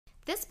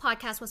This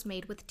podcast was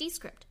made with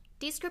Descript.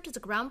 Descript is a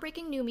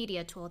groundbreaking new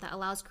media tool that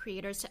allows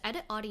creators to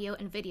edit audio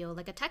and video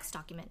like a text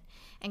document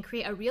and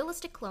create a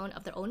realistic clone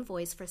of their own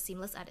voice for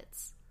seamless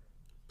edits.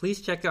 Please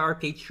check out our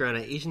Patreon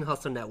at Asian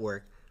Hustle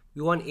Network.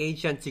 We want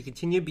Asian to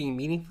continue being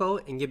meaningful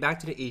and give back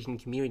to the Asian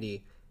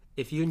community.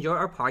 If you enjoy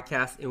our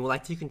podcast and would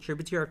like to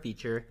contribute to our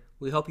feature,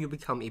 we hope you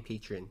become a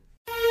patron.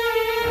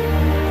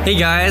 Hey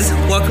guys,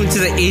 welcome to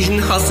the Asian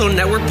Hustle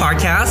Network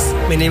podcast.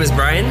 My name is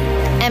Brian.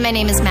 And my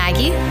name is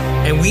Maggie.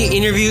 And we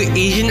interview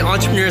Asian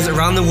entrepreneurs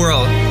around the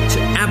world to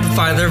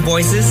amplify their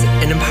voices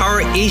and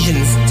empower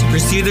Asians to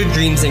pursue their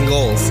dreams and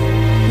goals.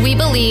 We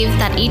believe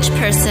that each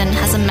person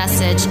has a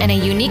message and a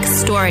unique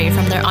story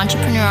from their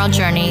entrepreneurial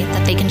journey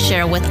that they can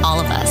share with all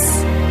of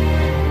us.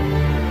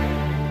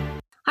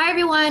 Hi,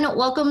 everyone.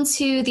 Welcome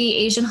to the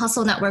Asian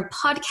Hustle Network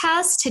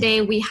podcast.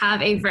 Today, we have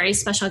a very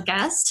special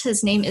guest.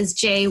 His name is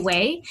Jay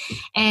Wei,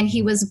 and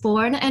he was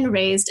born and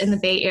raised in the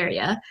Bay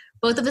Area.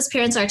 Both of his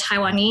parents are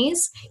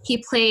Taiwanese.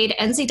 He played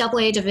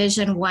NCAA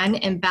Division I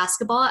in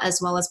basketball as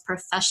well as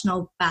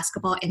professional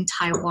basketball in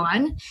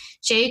Taiwan.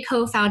 Jay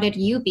co-founded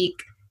Ubeak,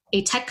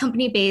 a tech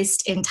company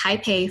based in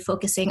Taipei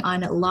focusing on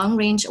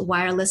long-range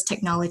wireless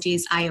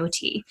technologies,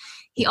 IoT.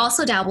 He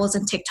also dabbles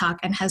in TikTok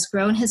and has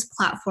grown his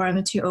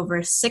platform to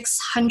over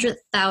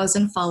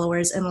 600,000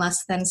 followers in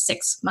less than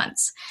 6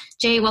 months.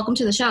 Jay, welcome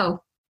to the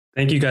show.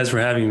 Thank you guys for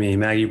having me.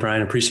 Maggie,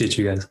 Brian, appreciate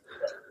you guys.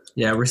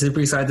 Yeah, we're super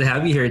excited to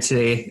have you here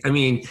today. I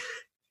mean,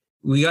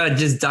 we got to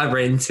just dive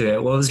right into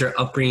it. What was your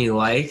upbringing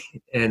like,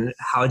 and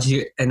how did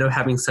you end up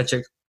having such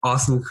an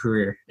awesome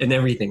career and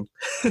everything?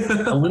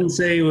 I wouldn't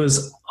say it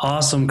was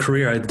awesome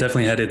career. I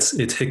definitely had its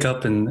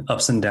hiccup and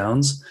ups and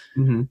downs.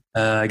 Mm-hmm.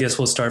 I guess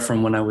we'll start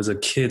from when I was a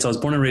kid. So I was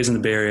born and raised in the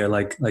Bay Area,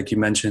 like you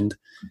mentioned,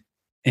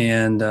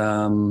 and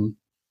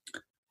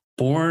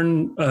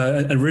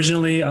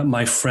originally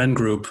my friend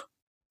group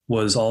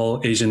was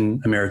all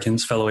Asian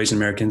Americans, fellow Asian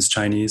Americans,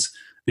 Chinese,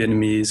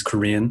 Vietnamese,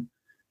 Korean.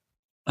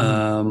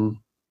 Mm-hmm.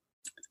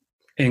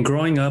 And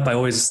growing up, I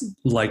always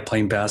liked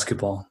playing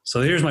basketball.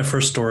 So here's my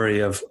first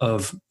story of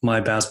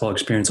my basketball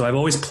experience. So I've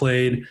always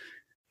played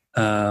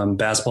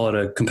basketball at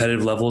a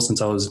competitive level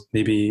since I was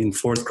maybe in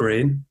 4th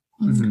grade.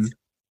 Mm-hmm.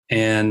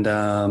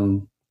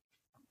 And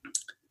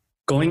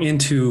going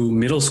into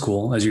middle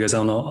school, as you guys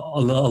all know, a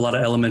lot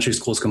of elementary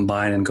schools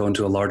combine and go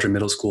into a larger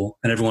middle school,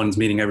 and everyone's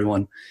meeting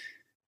everyone.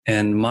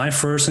 And my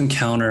first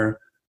encounter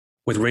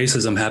with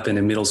racism happened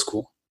in middle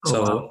school.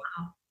 Oh,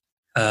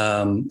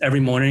 wow. Every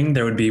morning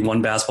there would be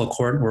one basketball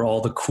court where all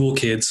the cool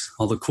kids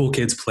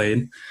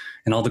played,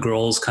 and all the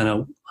girls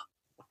kind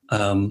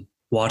of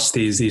watched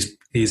these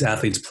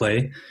athletes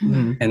play.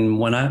 Mm-hmm.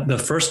 And the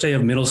first day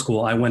of middle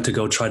school, I went to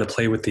go try to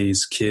play with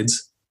these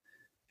kids,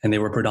 and they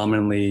were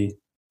predominantly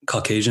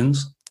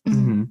Caucasians.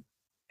 Mm-hmm.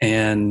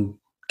 And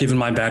given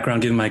my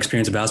background, given my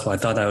experience in basketball, I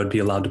thought I would be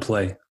allowed to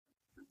play,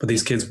 but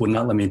these kids would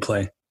not let me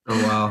play.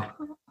 Oh, wow.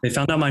 They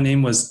found out my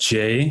name was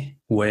Jay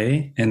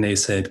Wei, and they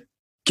said,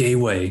 "Gay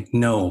Wei,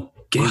 no,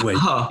 Gay Wei, you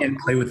can't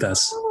play with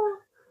us."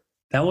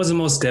 That was the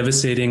most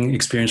devastating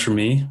experience for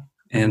me.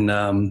 And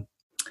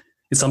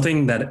it's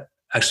something that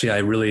actually I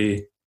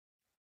really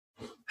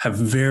have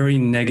very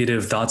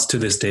negative thoughts to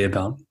this day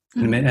about.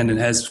 Mm-hmm. And it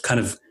has kind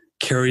of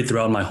carried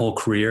throughout my whole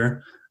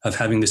career of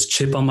having this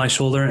chip on my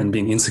shoulder and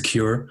being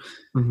insecure.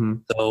 Mm-hmm.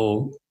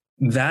 So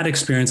that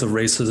experience of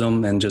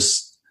racism and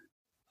just,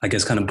 I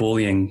guess, kind of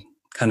bullying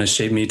kind of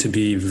shaped me to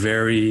be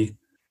very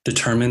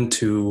determined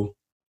to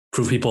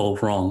prove people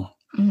wrong.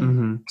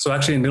 Mm-hmm. So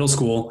actually in middle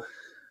school,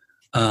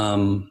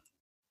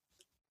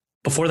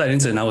 before that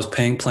incident, I was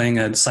playing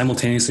at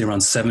simultaneously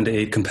around 7 to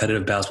 8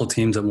 competitive basketball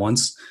teams at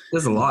once.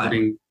 That's a lot.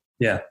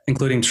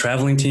 Including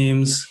traveling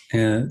teams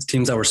and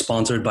teams that were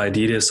sponsored by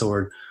Adidas,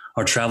 or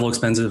our travel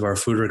expenses, our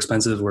food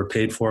expenses were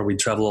paid for. We'd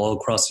travel all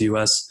across the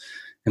US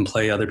and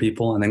play other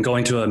people. And then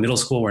going to a middle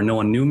school where no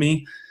one knew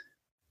me,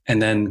 and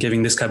then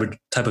giving this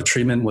type of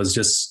treatment was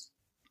just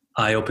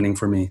eye-opening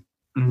for me.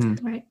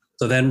 Mm-hmm. Right.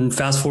 So then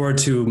fast forward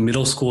to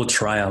middle school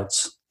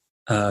tryouts,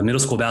 middle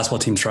school basketball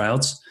team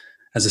tryouts.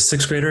 As a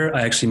 6th grader,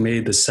 I actually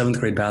made the 7th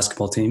grade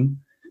basketball team.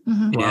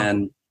 Mm-hmm. Wow.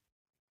 And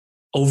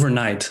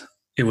overnight,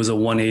 it was a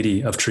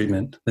 180 of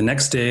treatment. The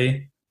next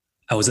day,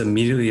 I was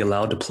immediately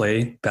allowed to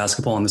play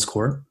basketball on this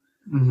court.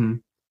 Mm-hmm.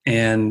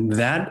 And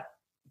that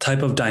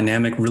type of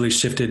dynamic really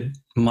shifted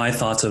my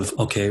thoughts of,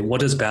 okay, what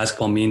does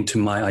basketball mean to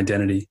my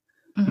identity?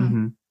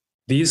 Mm-hmm.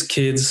 These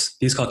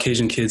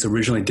Caucasian kids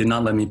originally did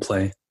not let me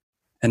play.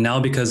 And now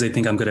because they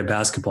think I'm good at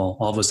basketball,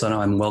 all of a sudden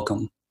I'm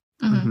welcome.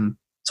 Mm-hmm.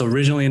 So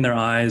originally in their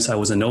eyes, I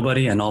was a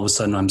nobody, and all of a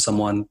sudden I'm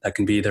someone that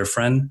can be their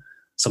friend,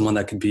 someone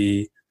that could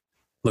be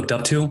looked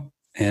up to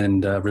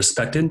and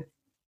respected.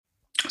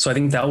 So I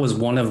think that was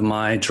one of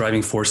my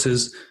driving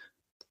forces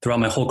throughout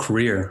my whole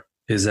career,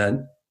 is that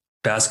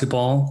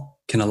basketball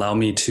can allow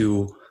me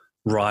to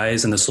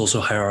rise in the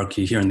social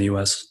hierarchy here in the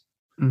US.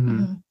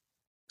 Mm-hmm.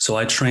 So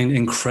I trained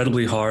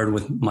incredibly hard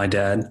with my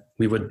dad.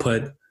 We would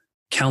put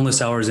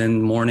countless hours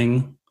in,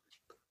 morning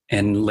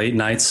and late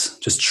nights,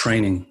 just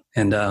training.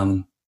 And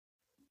I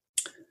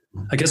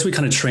guess we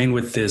kind of train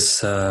with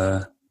this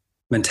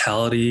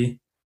mentality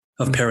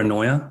of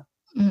paranoia.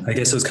 I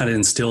guess it was kind of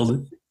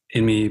instilled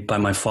in me by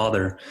my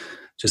father,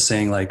 just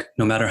saying like,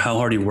 no matter how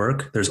hard you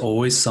work, there's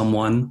always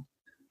someone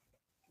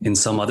in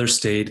some other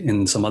state,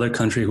 in some other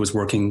country who's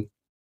working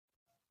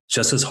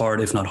just as hard,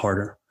 if not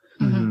harder.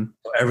 Mm-hmm.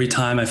 Every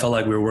time I felt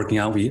like we were working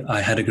out, I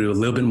had to do a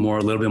little bit more,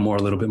 a little bit more,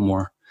 a little bit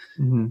more.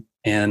 Mm-hmm.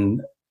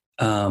 And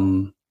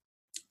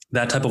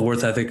that type of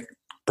work ethic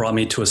brought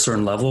me to a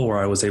certain level where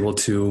I was able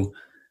to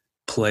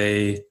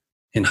play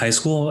in high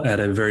school at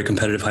a very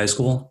competitive high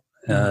school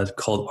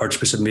called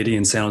Archbishop Mitty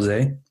in San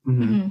Jose.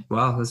 Mm-hmm.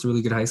 Wow, that's a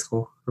really good high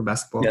school for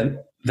basketball. Yeah,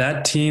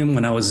 that team,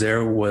 when I was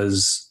there,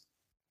 was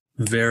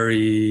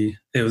playing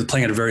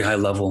at a very high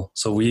level.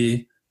 So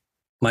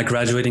my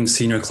graduating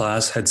senior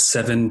class had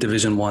 7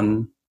 Division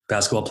I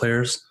basketball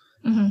players.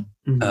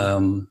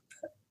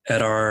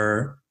 At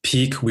our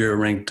peak, we were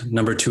ranked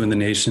number 2 in the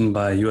nation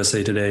by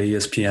USA Today,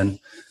 ESPN.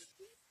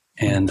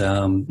 And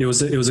it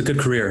was a good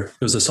career.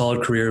 It was a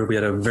solid career. We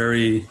had a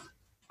very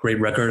great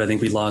record. I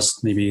think we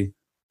lost maybe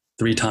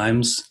 3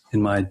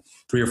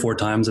 or 4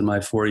 times in my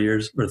 4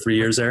 years or 3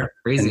 years there.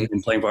 Crazy.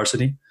 In playing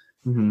varsity.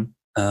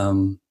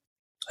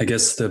 I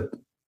guess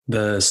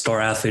the star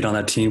athlete on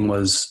that team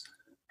was,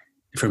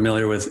 if you're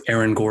familiar with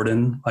Aaron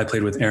Gordon. I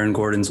played with Aaron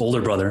Gordon's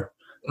older brother.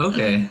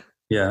 Okay.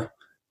 Yeah.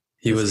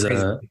 He was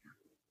an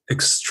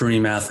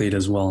extreme athlete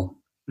as well.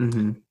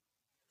 Mm-hmm.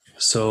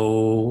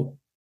 So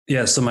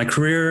my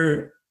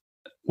career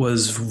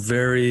was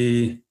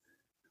very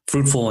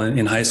fruitful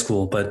in high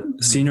school, but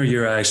senior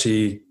year, I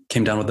actually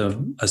came down with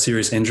a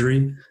serious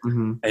injury.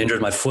 Mm-hmm. I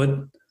injured my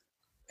foot,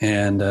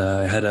 and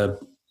I had a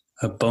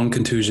bone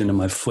contusion in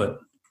my foot.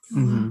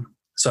 Mm-hmm.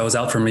 So I was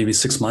out for maybe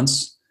 6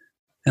 months.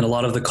 And a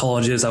lot of the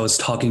colleges I was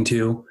talking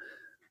to,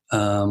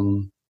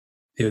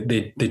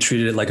 they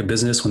treated it like a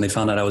business. When they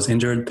found out I was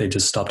injured, they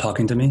just stopped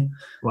talking to me.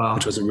 Wow.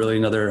 Which was really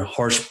another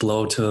harsh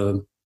blow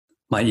to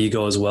my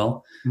ego as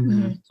well.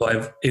 Mm-hmm.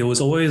 So it was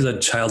always a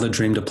childhood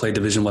dream to play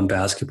Division I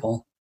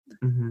basketball.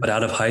 Mm-hmm. But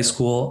out of high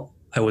school,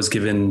 I was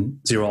given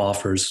 0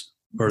 offers,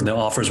 or the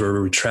offers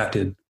were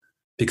retracted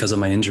because of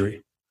my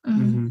injury.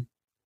 Mm-hmm.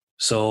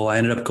 So I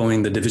ended up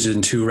going the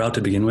Division II route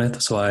to begin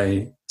with. So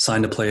I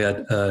signed to play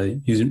at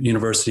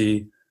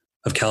University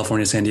of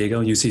California, San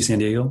Diego, UC San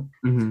Diego.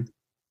 Mm-hmm.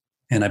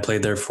 And I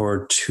played there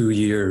for 2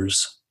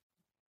 years.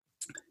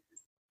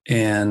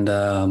 And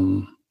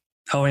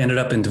how I ended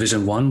up in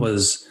Division I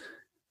was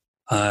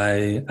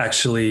I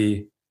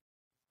actually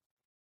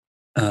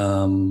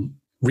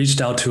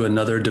reached out to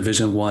another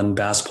Division I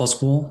basketball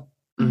school.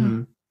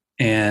 Mm-hmm.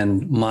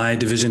 And my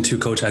Division II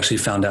coach actually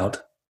found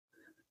out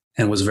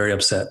and was very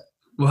upset.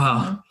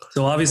 Wow.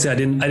 So obviously I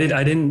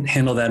didn't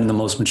handle that in the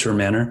most mature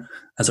manner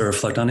as I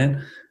reflect on it.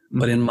 Mm-hmm.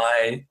 But in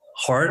my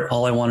heart,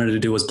 all I wanted to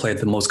do was play at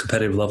the most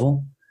competitive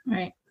level.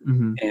 Right.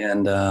 Mm-hmm.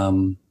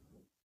 And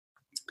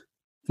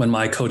when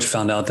my coach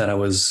found out that I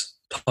was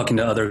talking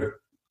to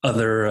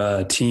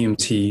other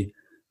teams,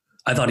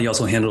 I thought he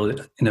also handled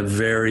it in a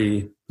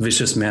very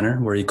vicious manner,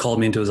 where he called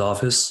me into his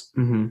office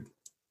mm-hmm.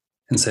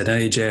 and said,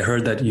 "Hey, Jay, I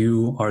heard that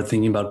you are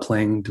thinking about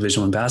playing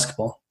Division I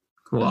basketball."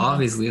 Well,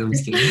 obviously, I'm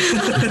just kidding.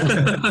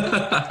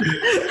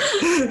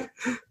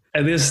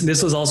 And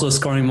this was also a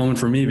scarring moment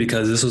for me,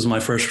 because this was my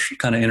first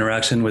kind of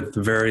interaction with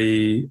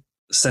very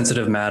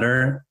sensitive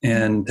matter,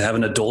 and to have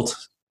an adult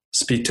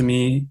speak to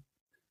me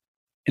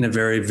in a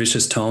very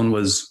vicious tone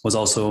was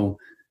also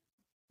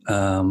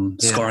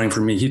scarring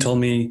for me. He told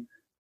me,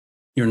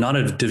 "You're not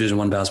a Division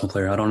I basketball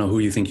player. I don't know who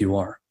you think you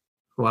are."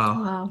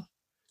 Wow.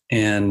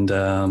 And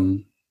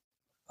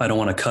I don't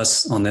want to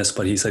cuss on this,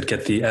 but he said,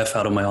 "Get the F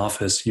out of my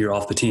office. You're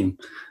off the team."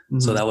 Mm-hmm.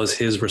 So that was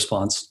his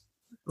response.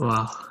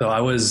 Wow. So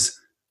I was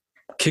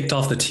kicked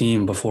off the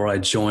team before I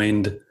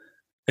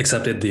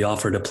accepted the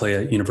offer to play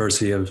at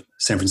University of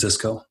San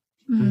Francisco.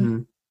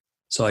 Mm-hmm.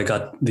 So I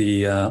got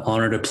the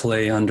honor to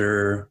play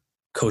under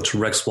Coach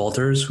Rex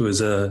Walters, who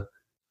is a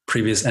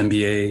previous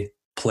NBA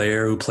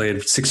player who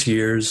played 6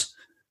 years,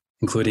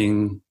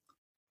 including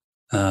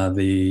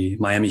the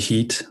Miami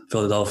Heat,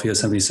 Philadelphia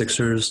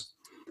 76ers.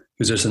 He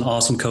was just an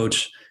awesome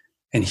coach.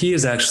 And he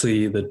is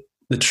actually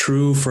the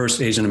true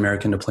first Asian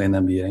American to play in the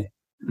NBA.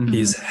 Mm-hmm.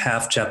 He's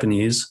half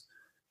Japanese,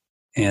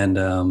 and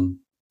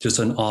just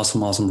an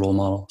awesome role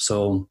model.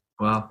 So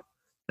wow,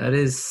 that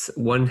is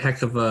one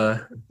heck of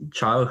a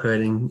childhood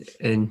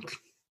and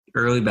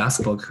early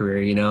basketball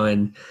career,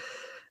 and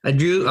I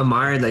do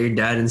admire that your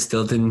dad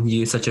instilled in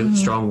you such a mm-hmm.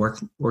 strong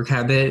work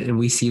habit, and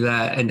we see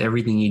that in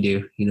everything you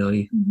do,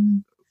 mm-hmm.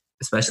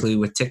 especially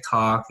with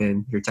TikTok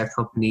and your tech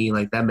company,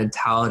 like that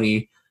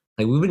mentality.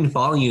 Like, we've been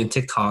following you on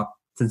TikTok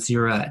since you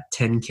were at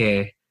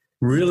 10K.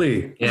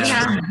 Really?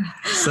 Yeah.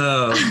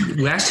 So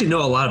we actually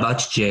know a lot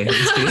about you, Jay.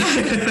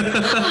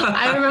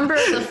 I remember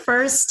the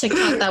first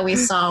TikTok that we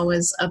saw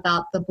was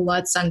about the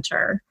blood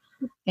center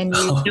and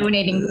you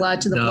donating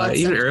blood to the blood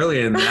even center.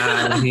 Earlier than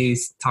that, when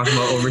he's talking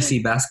about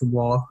overseas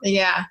basketball.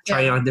 Yeah.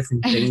 Trying on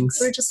different things.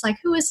 We're just like,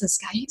 who is this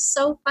guy? He's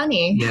so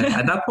funny. Yeah.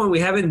 At that point,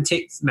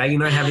 Maggie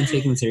and I haven't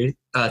taken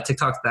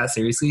TikTok that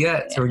seriously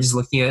yet. So we're just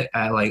looking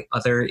at like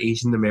other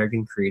Asian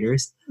American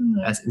creators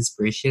as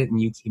inspiration,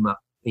 and you came up.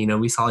 You know,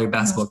 we saw your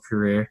basketball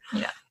career.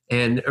 Yeah.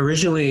 And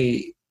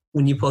originally,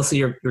 when you posted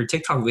your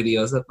TikTok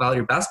videos about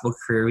your basketball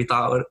career, we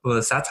thought it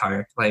was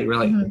satire. Like, we're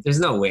like, there's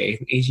no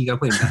way Asian guy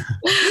playing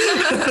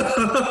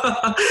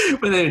basketball.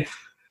 But then,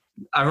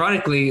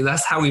 ironically,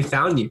 that's how we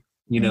found you.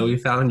 You know, we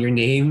found your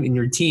name and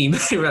your team.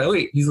 We're like,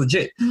 wait, he's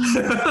legit.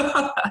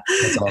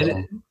 That's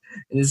awesome.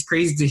 And it's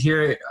crazy to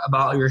hear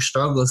about your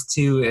struggles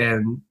too.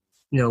 And,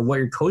 you know, what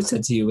your coach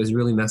said to you was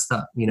really messed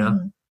up, you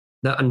know.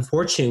 That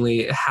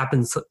unfortunately it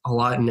happens a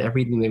lot in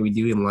everything that we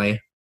do in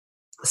life,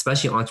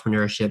 especially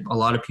entrepreneurship. A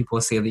lot of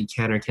people say that you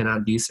can or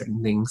cannot do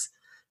certain things,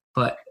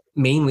 but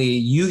mainly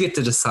you get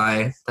to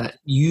decide that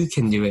you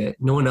can do it.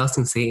 No one else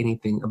can say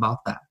anything about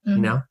that, you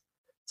know?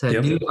 So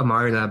I do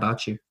admire that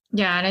about you.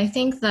 Yeah, and I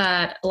think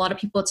that a lot of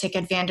people take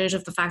advantage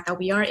of the fact that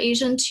we are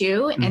Asian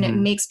too, and it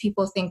makes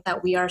people think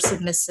that we are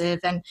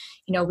submissive and,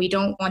 you know, we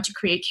don't want to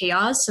create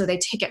chaos, so they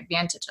take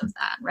advantage of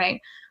that, right?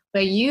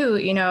 But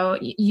you know,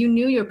 you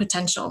knew your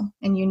potential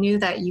and you knew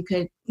that you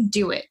could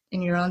do it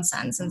in your own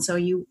sense. And so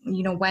you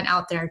know, went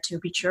out there to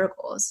reach your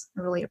goals.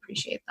 I really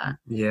appreciate that.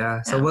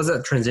 Yeah. So what was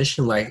that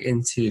transition like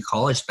into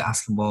college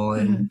basketball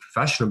and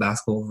professional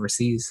basketball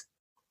overseas?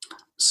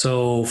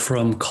 So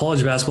from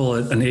college basketball,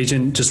 an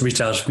agent just reached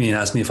out to me and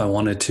asked me if I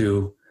wanted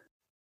to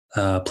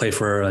play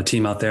for a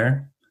team out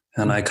there.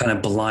 And I kind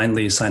of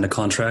blindly signed a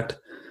contract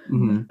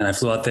and I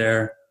flew out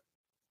there,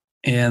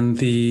 and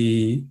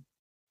the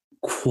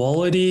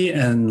quality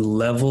and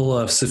level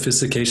of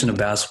sophistication of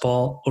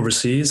basketball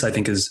overseas, I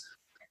think, is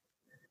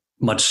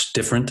much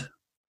different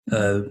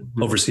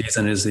overseas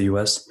than it is the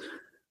US.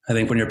 I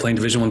think when you're playing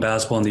Division I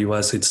basketball in the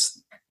US,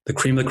 it's the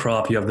cream of the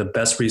crop. You have the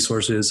best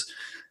resources.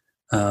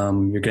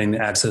 You're getting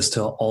access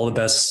to all the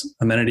best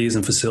amenities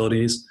and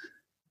facilities.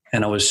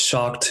 And I was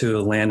shocked to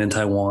land in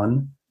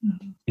Taiwan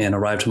and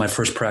arrive to my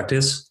first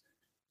practice.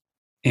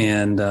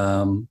 And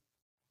I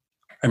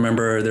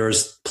remember there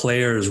was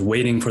players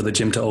waiting for the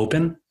gym to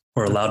open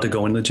or allowed to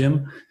go in the gym.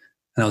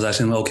 And I was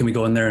asking them, oh, can we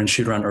go in there and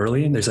shoot around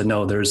early? And they said,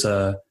 no, there's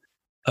a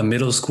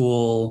middle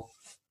school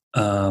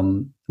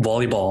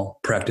volleyball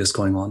practice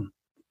going on.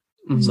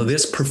 So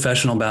this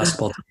professional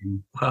basketball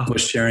team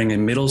was sharing a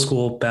middle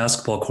school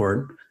basketball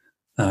court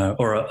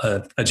or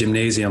a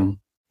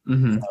gymnasium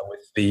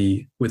with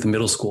the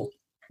middle school.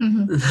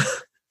 And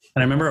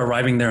I remember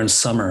arriving there in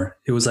summer.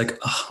 It was like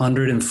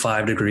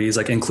 105 degrees,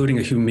 like including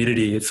a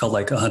humidity, it felt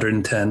like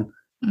 110.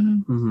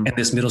 And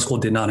this middle school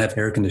did not have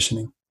air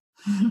conditioning.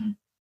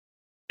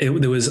 It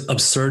was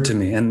absurd to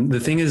me. And the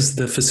thing is,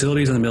 the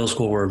facilities in the middle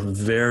school were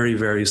very,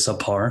 very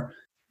subpar.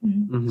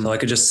 So I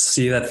could just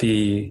see that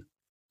there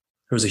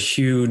was a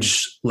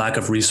huge lack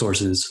of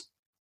resources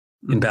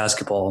in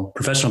basketball,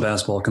 professional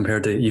basketball,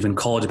 compared to even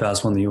college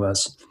basketball in the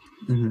US.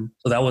 So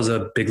that was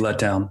a big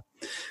letdown.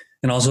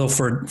 And also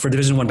for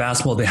Division I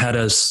basketball, they had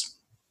us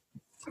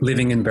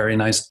living in very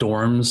nice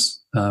dorms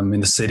in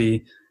the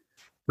city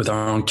with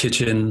our own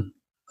kitchen,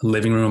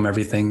 living room,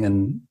 everything.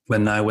 And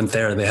when I went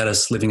there, they had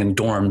us living in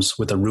dorms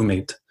with a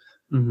roommate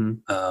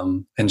and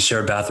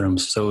shared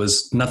bathrooms. So it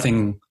was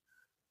nothing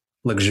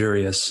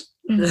luxurious.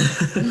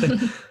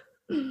 And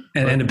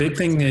the big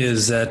thing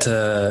is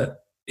that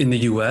in the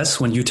US,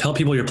 when you tell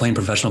people you're playing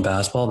professional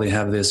basketball, they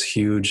have this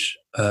huge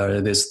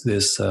this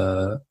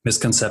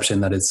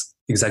misconception that it's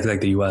exactly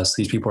like the US.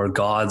 These people are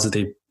gods.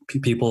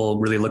 People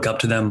really look up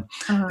to them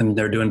and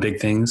they're doing big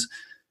things.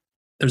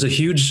 There's a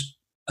huge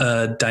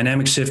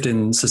dynamic shift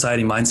in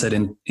society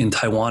mindset in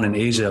Taiwan and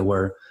Asia,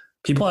 where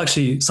people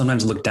actually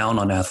sometimes look down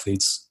on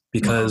athletes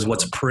because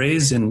what's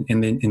praised in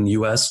the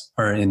US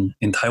or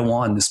in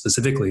Taiwan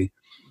specifically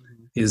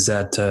is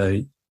that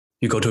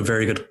you go to a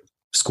very good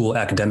school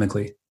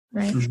academically.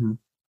 Right.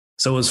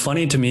 So it was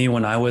funny to me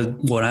when I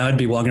would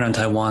be walking around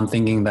Taiwan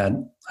thinking that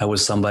I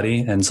was somebody,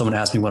 and someone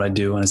asked me what I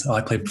do, and I said, "Oh,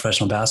 I play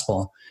professional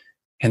basketball,"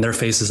 and their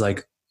face is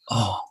like,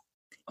 "Oh,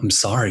 I'm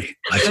sorry."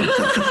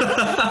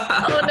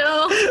 Oh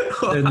no.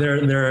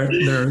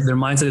 Their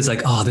mindset is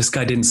like, "Oh, this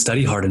guy didn't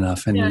study hard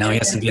enough, and now he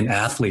has to be an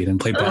athlete and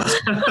play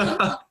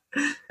basketball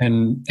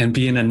and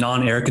be in a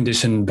non-air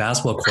conditioned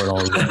basketball court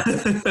all the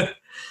time."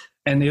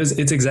 And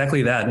it's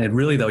exactly that. And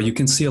really, though, you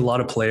can see a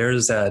lot of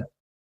players that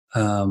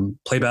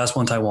play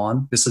basketball in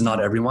Taiwan. This is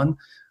not everyone,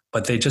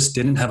 but they just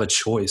didn't have a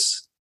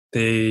choice.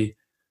 They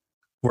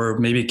were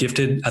maybe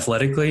gifted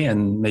athletically,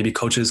 and maybe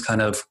coaches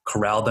kind of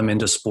corralled them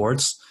into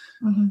sports.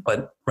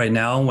 But right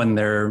now, when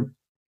they're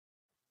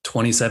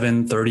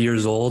 27, 30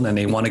 years old and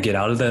they want to get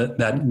out of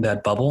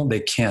that bubble, they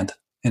can't.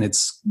 And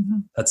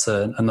that's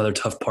another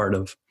tough part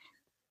of.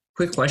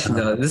 Quick question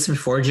though. This is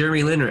before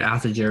Jeremy Lin or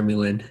after Jeremy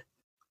Lin?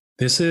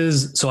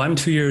 So I'm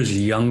 2 years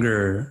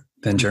younger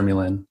than Jeremy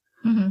Lin.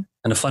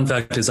 And a fun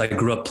fact is I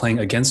grew up playing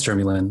against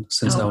Jeremy Lin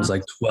since I was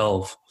like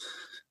 12.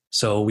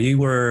 So we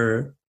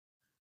were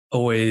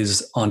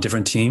always on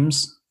different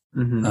teams.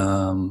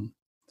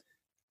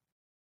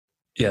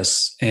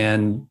 Yes.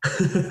 And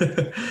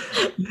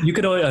you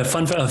could always, a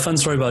fun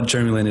story about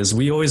Jeremy Lin is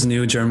we always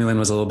knew Jeremy Lin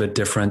was a little bit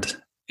different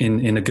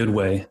in a good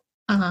way.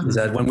 Is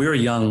that when we were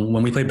young,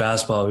 when we played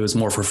basketball, it was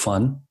more for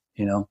fun,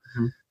 you know.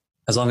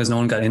 as long as no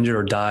one got injured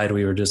or died,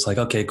 we were just like,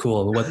 okay,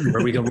 cool. Where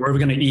are we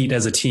going to eat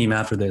as a team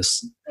after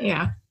this?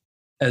 Yeah.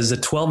 As a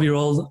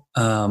 12-year-old,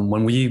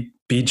 when we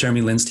beat Jeremy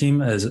Lin's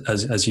team as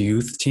a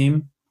youth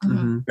team,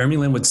 Jeremy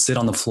Lin would sit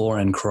on the floor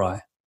and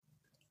cry.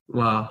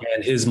 Wow.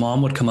 And his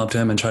mom would come up to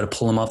him and try to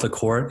pull him off the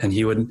court, and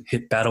he would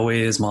bat away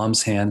his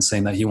mom's hand,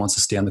 saying that he wants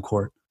to stay on the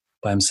court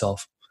by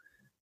himself.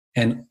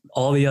 And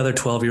all the other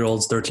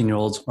 12-year-olds,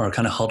 13-year-olds are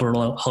kind of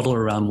huddled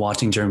around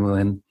watching Jeremy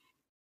Lin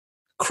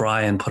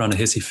cry and put on a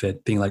hissy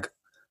fit, being like,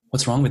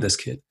 what's wrong with this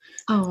kid?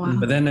 Oh, wow.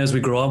 But then as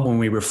we grow up, when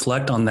we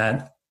reflect on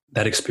that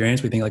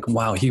experience, we think like,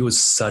 wow, he was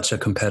such a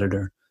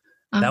competitor.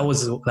 That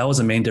was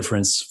the main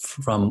difference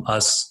from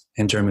us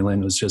and Jeremy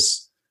Lin, was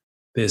just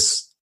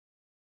this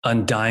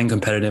undying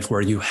competitive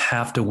where you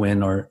have to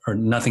win or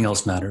nothing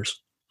else matters.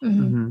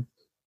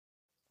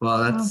 Well,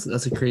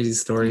 that's a crazy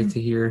story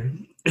to hear.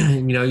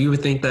 You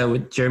would think that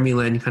with Jeremy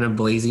Lin kind of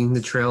blazing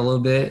the trail a little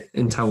bit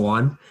in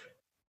Taiwan,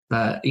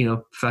 that,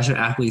 professional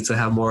athletes would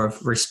have more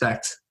of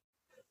respect.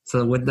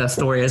 So what that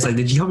story is, like,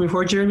 did you come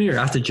before Jeremy or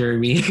after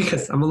Jeremy?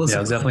 Because I'm a little... Yeah,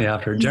 it was definitely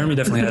after. Jeremy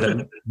definitely had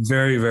a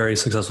very, very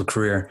successful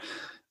career.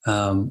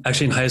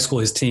 Actually, in high school,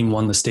 his team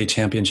won the state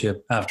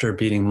championship after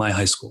beating my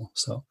high school.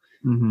 So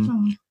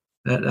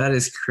that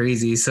is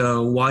crazy.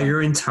 So while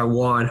you're in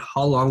Taiwan,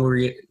 how long were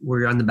you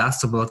on the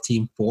basketball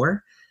team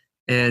for?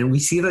 And we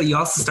see that you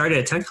also started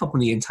a tech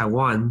company in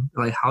Taiwan.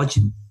 Like, how'd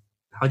you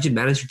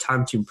manage your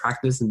time between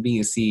practice and being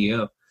a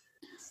CEO?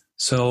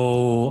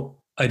 So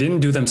I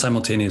didn't do them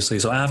simultaneously.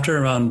 So after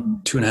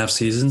around 2.5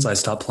 seasons, I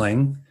stopped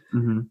playing.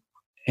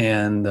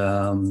 And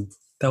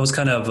that was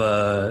kind of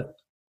a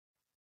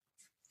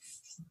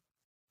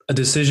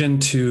decision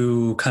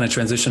to kind of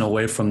transition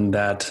away from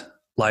that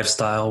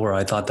lifestyle where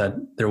I thought that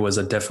there was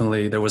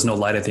no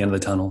light at the end of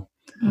the tunnel.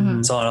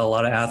 Saw a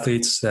lot of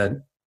athletes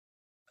that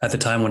at the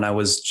time when I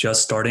was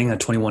just starting at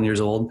 21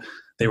 years old,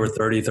 they were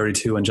 30,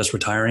 32 and just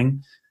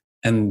retiring,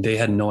 and they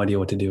had no idea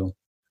what to do.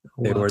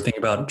 They were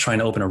thinking about trying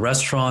to open a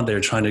restaurant. They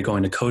were trying to go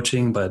into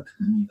coaching, but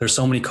there's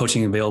so many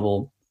coaching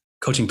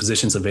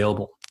positions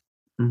available.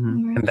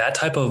 And that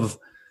type of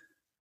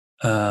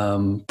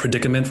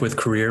predicament with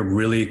career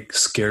really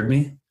scared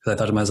me, because I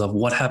thought to myself,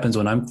 what happens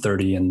when I'm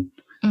 30 and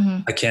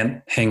I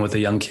can't hang with the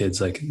young kids?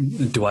 Like,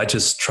 do I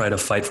just try to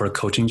fight for a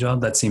coaching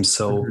job? That seems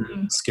so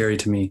scary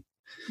to me.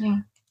 Yeah.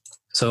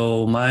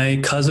 So my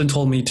cousin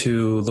told me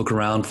to look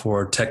around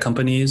for tech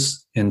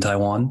companies in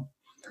Taiwan.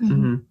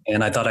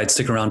 And I thought I'd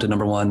stick around to,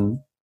 number one,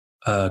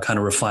 kind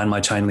of refine my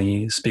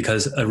Chinese,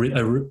 because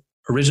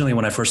originally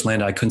when I first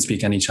landed, I couldn't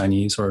speak any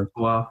Chinese or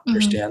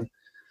understand.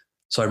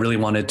 So I really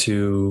wanted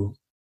to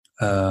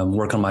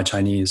work on my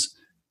Chinese.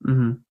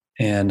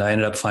 And I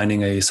ended up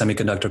finding a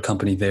semiconductor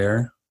company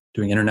there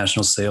doing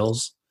international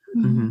sales.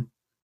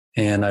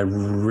 And I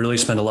really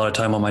spent a lot of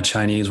time on my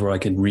Chinese, where I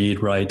could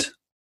read, write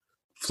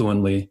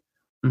fluently.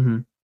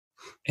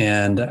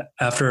 And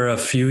after a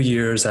few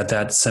years at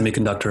that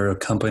semiconductor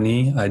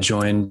company, I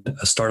joined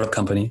a startup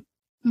company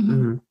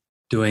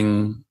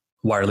doing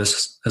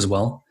wireless as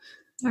well.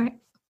 All right.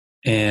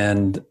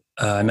 And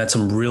I met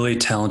some really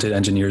talented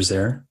engineers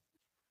there.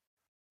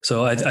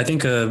 So I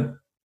think a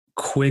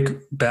quick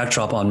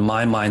backdrop on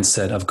my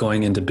mindset of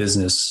going into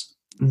business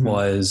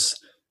was,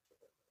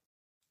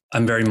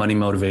 I'm very money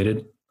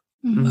motivated.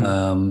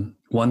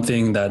 One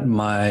thing that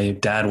my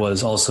dad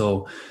was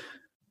also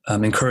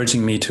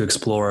encouraging me to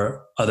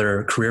explore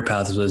other career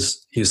paths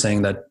was, he was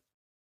saying that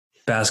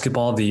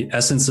basketball, the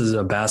essences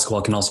of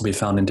basketball can also be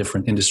found in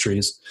different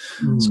industries.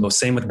 So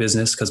same with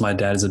business, because my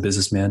dad is a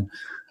businessman.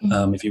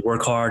 If you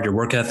work hard, your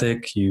work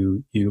ethic,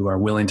 you are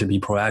willing to be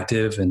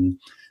proactive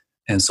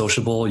and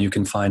sociable, you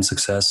can find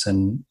success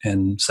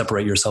and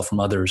separate yourself from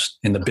others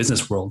in the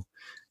business world.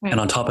 And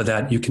on top of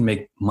that, you can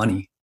make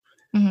money.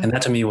 And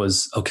that to me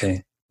was,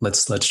 okay,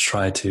 let's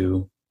try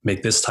to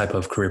make this type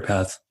of career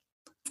path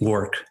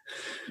work.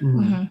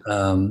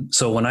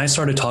 So when I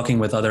started talking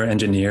with other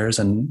engineers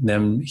and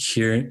them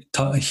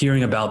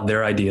hearing about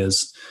their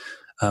ideas,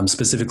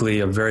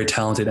 specifically a very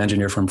talented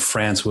engineer from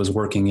France who was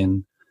working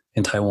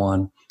in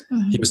Taiwan,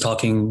 he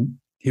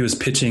was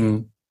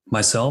pitching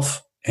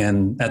myself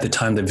and at the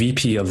time the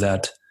VP of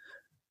that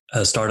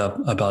startup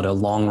about a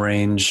long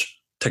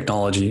range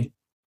technology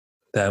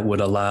that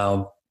would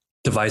allow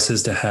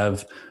devices to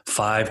have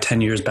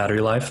 5-10 years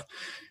battery life.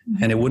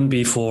 And it wouldn't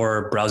be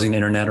for browsing the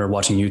internet or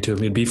watching YouTube.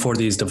 It'd be for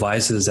these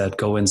devices that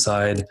go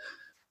inside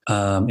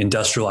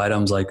industrial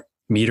items like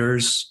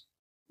meters,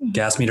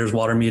 gas meters,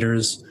 water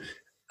meters.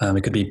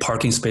 It could be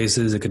parking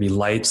spaces. It could be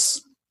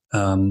lights.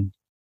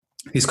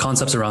 These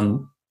concepts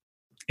around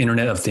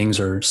Internet of Things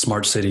or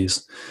smart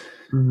cities.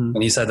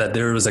 And he said that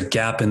there was a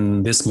gap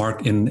in this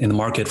in the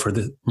market for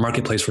the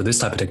marketplace for this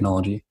type of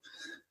technology.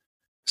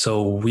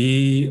 So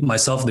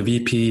myself, the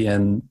VP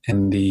and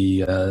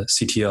the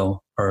CTO,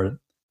 or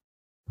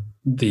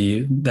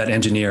that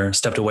engineer,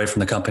 stepped away from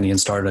the company and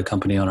started a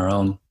company on our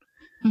own.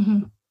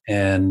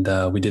 And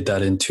we did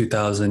that in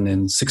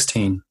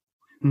 2016.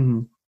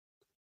 And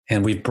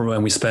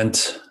we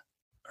spent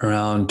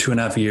around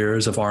 2.5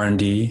 years of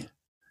R&D,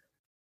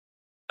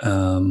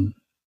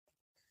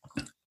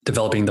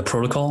 developing the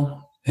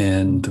protocol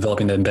and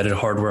developing the embedded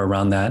hardware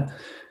around that,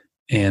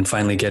 and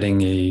finally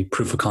getting a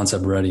proof of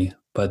concept ready.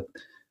 But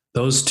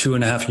those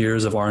 2.5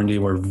 years of R&D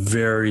were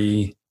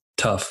very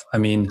tough. I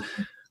mean,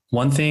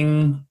 one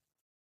thing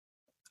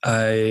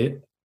I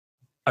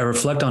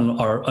reflect on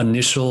our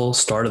initial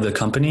start of the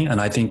company,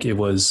 and I think it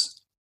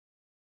was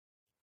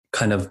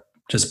kind of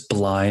just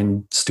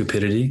blind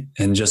stupidity,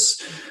 and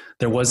just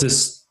there was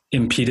this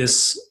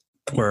impetus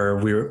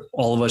where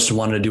all of us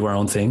wanted to do our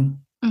own thing.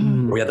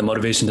 Mm-hmm. We had the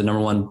motivation to,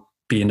 number one,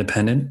 be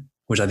independent,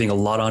 which I think a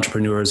lot of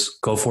entrepreneurs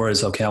go for,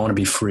 is, okay, I want to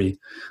be free.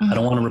 Mm-hmm. I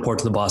don't want to report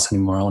to the boss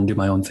anymore. I want to do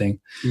my own thing.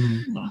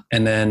 Mm-hmm.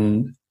 And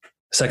then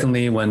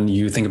secondly, when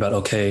you think about,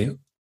 okay,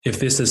 if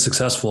this is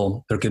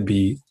successful, there could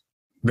be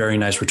very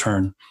nice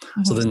return.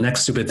 Mm-hmm. So the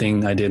next stupid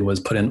thing I did was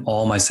put in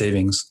all my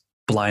savings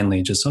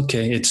blindly. Just,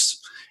 okay,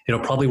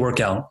 it'll probably work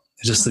out.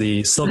 It's just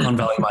the Silicon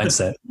Valley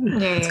mindset.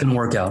 It's going to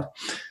work out.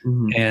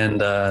 Mm-hmm.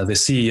 And the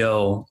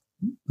CEO,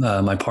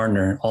 my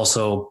partner,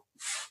 also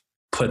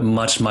put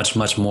much, much,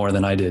 much more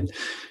than I did.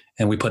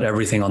 And we put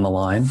everything on the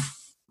line.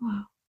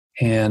 Wow.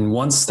 And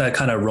once that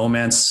kind of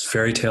romance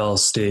fairy tale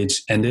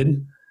stage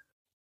ended,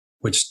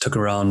 which took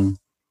around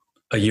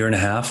 1.5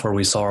 years, where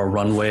we saw our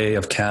runway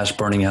of cash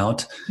burning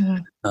out,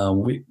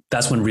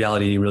 that's when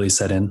reality really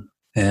set in.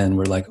 And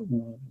we're like,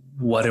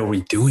 what are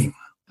we doing?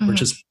 Mm-hmm. We're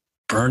just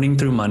burning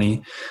through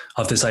money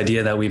off this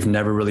idea that we've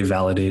never really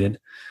validated.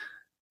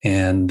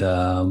 And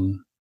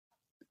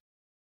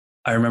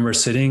I remember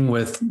sitting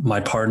with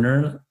my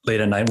partner late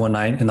at night one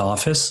night in the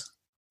office,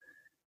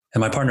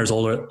 and my partner's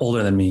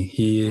older than me.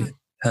 He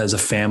has a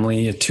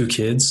family of 2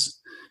 kids.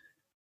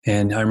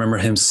 And I remember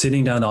him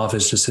sitting down in the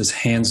office, just his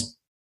head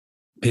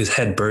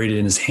buried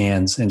in his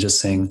hands, and just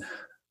saying,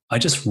 I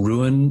just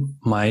ruined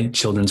my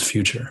children's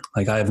future.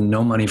 Like, I have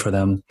no money for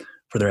them,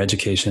 for their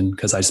education,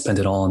 because I spent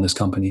it all on this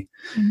company.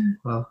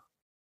 Mm-hmm. Wow.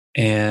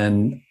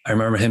 And I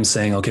remember him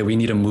saying, okay, we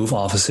need to move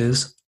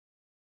offices.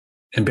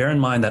 And bear in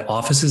mind that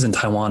offices in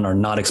Taiwan are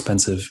not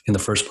expensive in the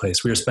first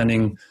place. We were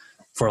spending,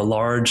 for a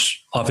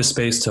large office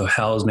space to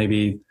house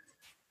maybe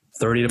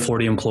 30 to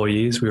 40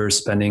 employees, we were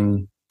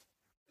spending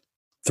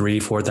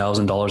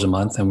 $3,000-$4,000 a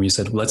month. And we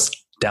said, let's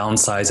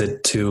downsize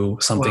it to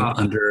something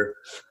under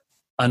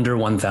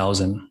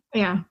 1,000.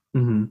 Yeah.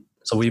 Mm-hmm.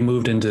 So we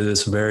moved into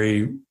this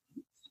very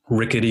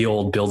rickety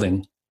old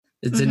building.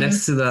 Is it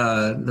next to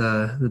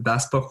the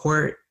basketball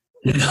court?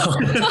 No,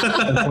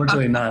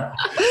 unfortunately not.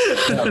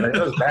 No, but it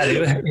was bad.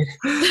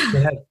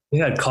 They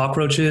had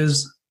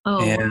cockroaches.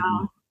 Oh, and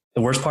wow.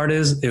 The worst part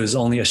is there was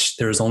only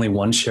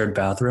one shared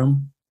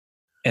bathroom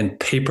and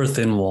paper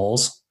thin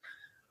walls.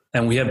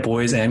 And we had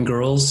boys and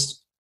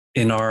girls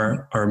in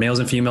our males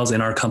and females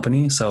in our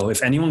company. So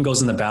if anyone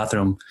goes in the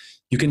bathroom,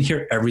 you can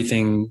hear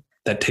everything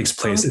that takes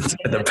place inside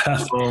the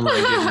bathroom. Oh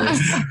my goodness.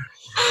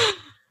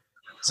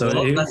 So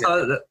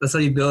that's how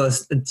you build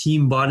a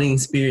team bonding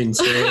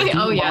experience, right?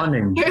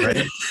 Bonding, right?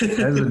 That's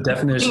the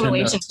definition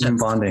of team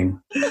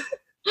bonding. Yeah.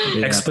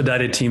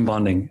 Expedited team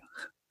bonding.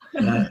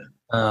 Yeah.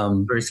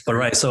 But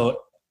right,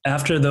 so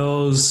after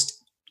that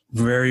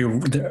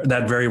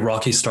very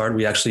rocky start,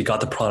 we actually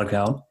got the product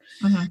out.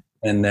 Mm-hmm.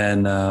 And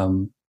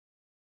then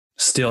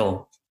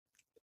still,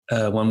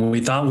 when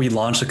we thought we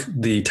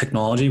launched the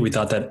technology, we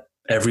thought that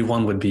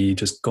everyone would be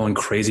just going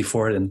crazy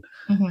for it, and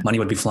money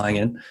would be flying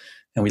in.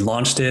 And we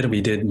launched it. We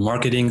did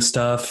marketing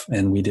stuff,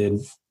 and we did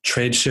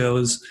trade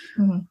shows,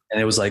 and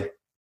it was like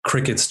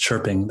crickets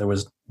chirping. There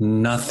was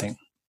nothing.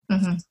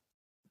 Mm-hmm.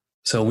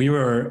 So we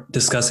were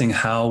discussing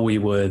how we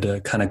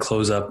would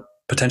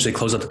potentially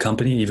close up the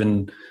company,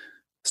 even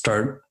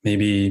start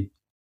maybe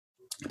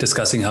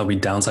discussing how we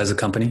downsize the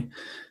company.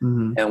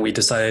 Mm-hmm. And we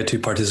decided to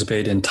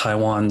participate in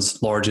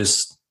Taiwan's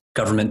largest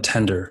government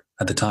tender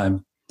at the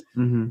time.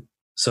 Mm-hmm.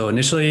 So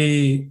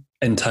initially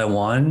in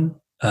Taiwan,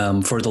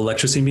 for the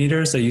electricity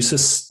meters, they used to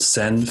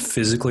send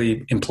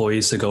physically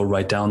employees to go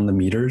write down the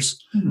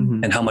meters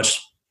and how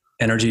much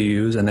energy you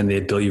use, and then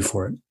they'd bill you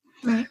for it.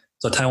 Right.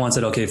 So Taiwan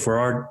said, okay, for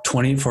our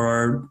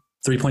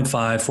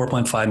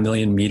 4.5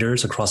 million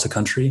meters across the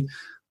country,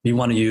 we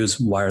want to use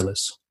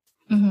wireless.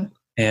 Mm-hmm.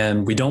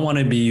 And we don't want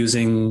to be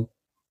using,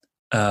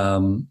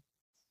 if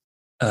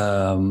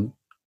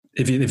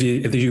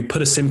you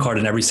put a SIM card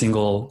in every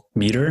single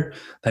meter,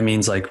 that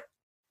means like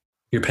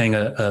you're paying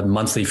a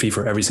monthly fee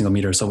for every single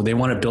meter. So they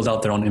want to build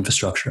out their own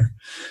infrastructure.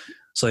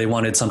 So they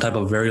wanted some type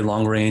of very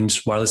long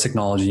range wireless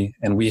technology.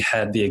 And we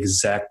had the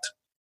exact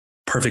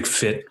perfect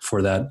fit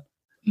for that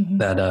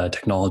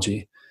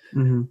technology.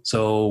 Mm-hmm.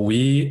 So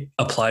we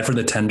applied for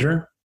the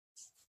tender,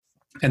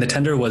 and the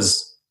tender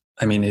was,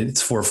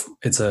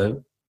 it's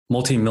a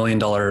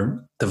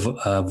multi-million-dollar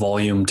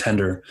volume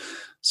tender.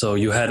 So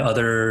you had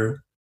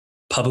other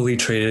publicly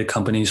traded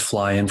companies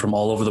fly in from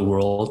all over the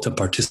world to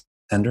participate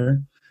in the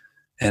tender.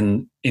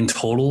 And in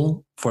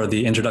total, for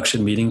the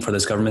introduction meeting for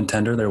this government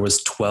tender, there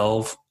was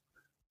 12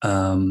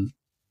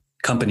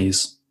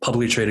 companies,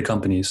 publicly traded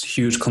companies,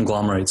 huge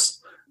conglomerates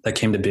that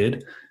came to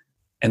bid.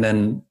 And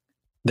then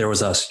there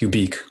was us,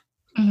 Ubique,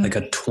 like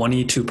a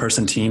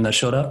 22-person team that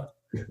showed up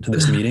to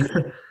this meeting.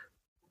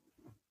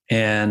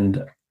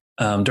 And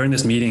during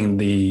this meeting,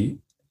 the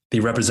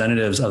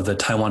representatives of the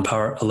Taiwan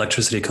Power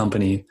Electricity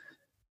Company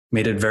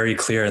made it very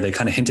clear. They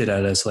kind of hinted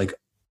at us like,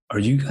 "Are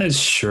you guys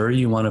sure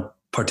you want to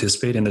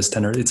participate in this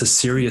tender? It's a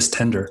serious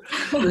tender."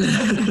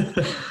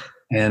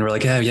 And we're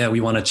like, yeah, we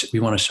want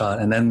a shot.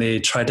 And then they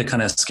tried to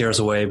kind of scare us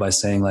away by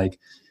saying like,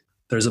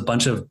 there's a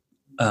bunch of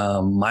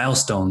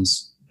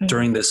milestones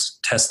during this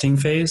testing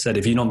phase that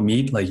if you don't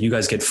meet, like you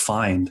guys get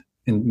fined.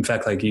 In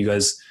fact, like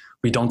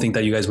we don't think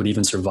that you guys would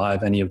even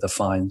survive any of the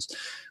fines.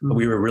 But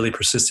we were really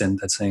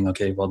persistent at saying,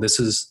 okay, well, this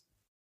is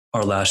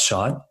our last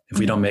shot. If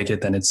we don't make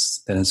it, then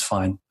it's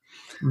fine.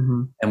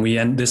 Mm-hmm. And we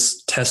end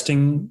this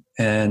testing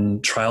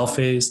and trial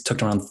phase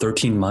took around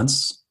 13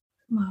 months.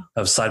 Wow.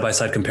 Of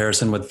side-by-side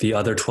comparison with the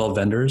other 12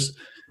 vendors.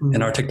 Mm-hmm.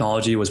 And our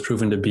technology was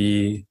proven to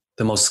be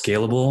the most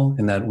scalable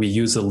in that we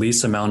use the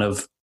least amount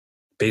of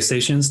base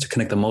stations to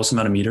connect the most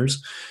amount of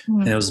meters. Mm-hmm.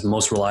 And it was the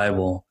most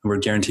reliable. And we're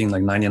guaranteeing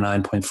like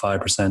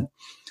 99.5%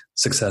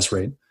 success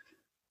rate.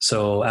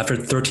 So after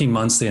 13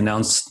 months, they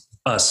announced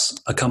us,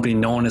 a company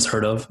no one has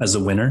heard of, as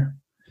the winner.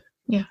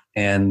 Yeah.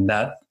 And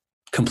that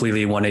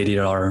completely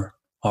 180'd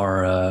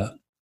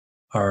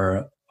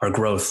our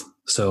growth.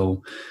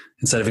 So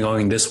instead of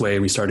going this way,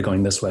 we started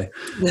going this way.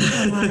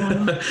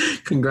 Wow.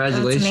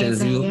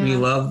 Congratulations. We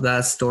love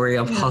that story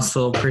of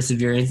hustle,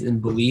 perseverance,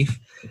 and belief.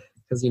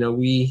 Because,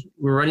 we're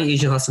running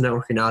Asian Hustle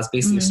Network now. It's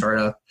basically a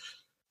startup.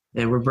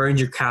 And we're burning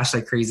your cash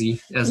like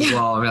crazy as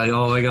well. We're like,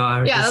 oh my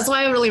God. Yeah, that's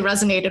why I really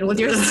resonated with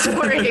your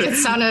story. It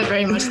sounded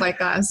very much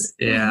like us.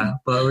 Yeah,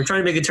 but we're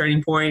trying to make a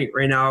turning point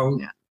right now.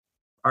 Yeah.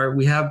 Our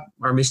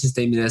mission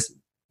statement is,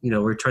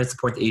 we're trying to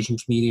support the Asian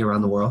community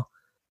around the world.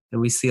 And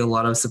we see a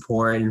lot of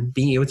support, and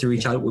being able to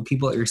reach out with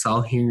people like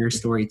yourself, hearing your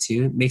story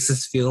too, makes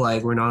us feel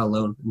like we're not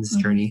alone in this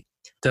journey.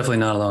 Definitely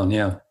not alone.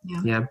 Yeah.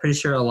 I'm pretty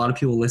sure a lot of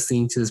people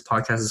listening to this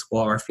podcast as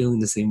well are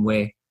feeling the same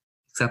way,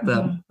 except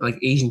that like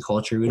Asian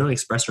culture, we don't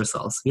express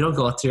ourselves. We don't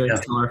go out there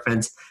and tell our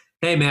friends,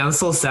 "Hey man, I'm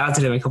so sad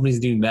today. My company's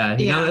doing bad."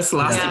 That's the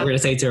last thing we're going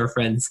to say to our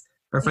friends.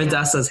 Our friends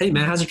ask us, "Hey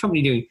man, how's your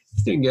company doing?"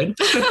 It's doing good.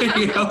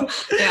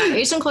 Yeah,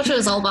 Asian culture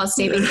is all about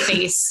saving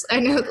face.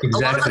 And a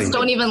lot of us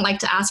don't even like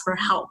to ask for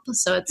help.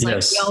 So it's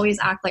like we always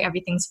act like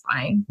everything's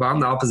fine. Well, I'm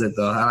the opposite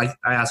though. I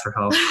ask for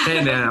help.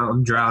 Hey man,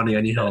 I'm drowning.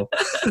 I need help.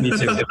 Me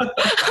too.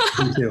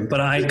 Me too.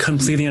 But I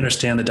completely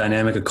understand the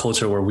dynamic of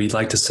culture where we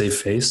like to save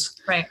face.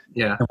 Right.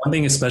 Yeah. And one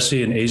thing,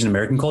 especially in Asian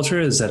American culture,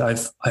 is that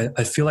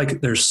I feel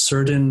like there's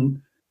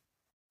certain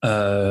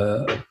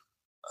how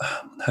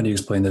do you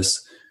explain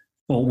this?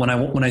 Well,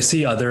 when I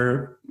see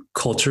other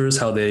cultures,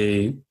 how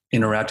they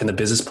interact in the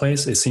business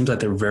place, it seems like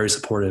they're very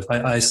supportive.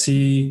 I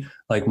see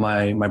like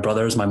my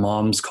brothers, my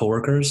mom's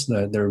coworkers,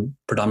 they're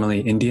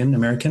predominantly Indian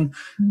American.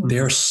 Mm-hmm. They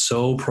are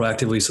so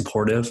proactively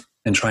supportive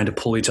and trying to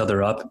pull each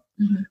other up.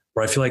 Mm-hmm.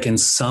 Where I feel like in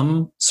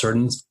some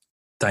certain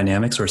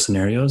dynamics or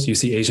scenarios, you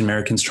see Asian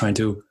Americans trying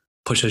to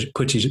push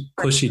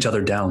each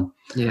other down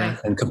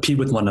and compete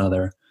with one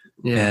another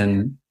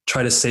and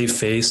try to save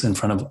face in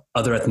front of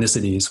other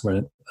ethnicities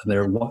where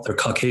their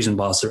Caucasian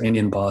boss, their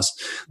Indian boss,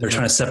 they're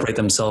trying to separate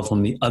themselves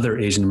from the other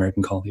Asian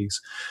American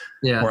colleagues.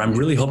 Yeah. Where I'm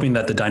really hoping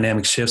that the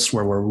dynamic shifts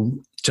where we're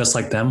just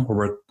like them, where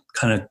we're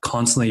kind of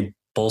constantly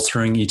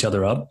bolstering each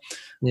other up.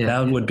 Yeah.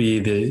 That would be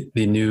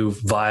the new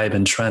vibe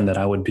and trend that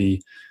I would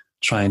be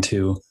trying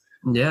to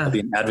be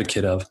an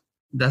advocate of.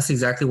 That's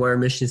exactly what our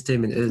mission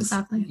statement is.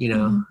 Exactly.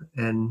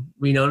 And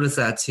we notice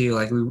that too.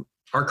 Like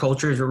our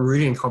culture is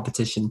rooted in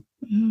competition.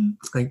 Mm-hmm.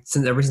 Like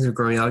ever since we're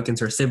growing up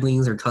against our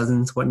siblings or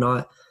cousins,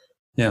 whatnot,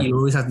 you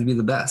always have to be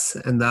the best.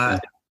 And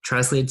that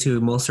translated to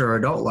most of our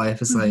adult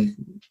life is like,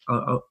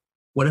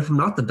 what if I'm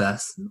not the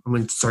best? I'm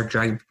going to start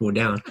dragging people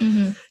down.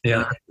 Mm-hmm.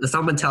 Yeah. That's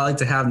not mentality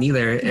to have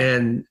neither.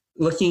 And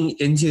looking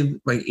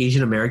into like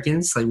Asian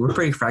Americans, like we're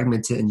pretty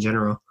fragmented in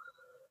general.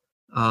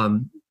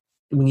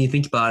 When you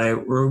think about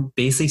it, we're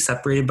basically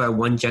separated by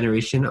one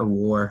generation of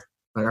war.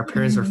 Like our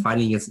parents are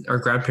fighting against, our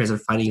grandparents are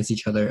fighting against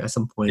each other at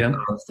some point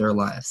of their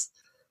lives.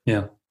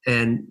 Yeah.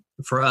 And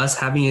for us,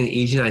 having an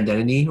Asian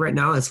identity right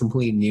now is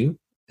completely new.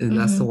 And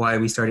that's why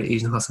we started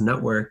Asian Hustle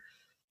Network,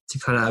 to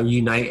kind of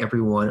unite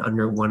everyone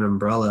under one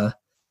umbrella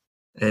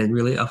and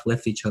really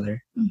uplift each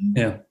other. Mm-hmm.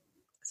 Yeah.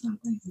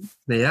 Exactly.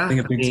 Yeah. I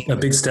think a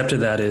big step to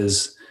that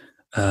is,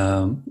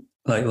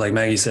 like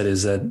Maggie said,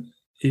 is that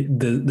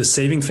the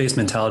saving face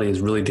mentality is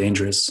really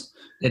dangerous.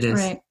 It is.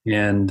 Right.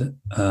 And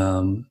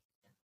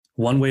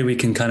one way we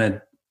can kind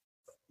of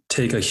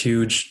take a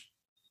huge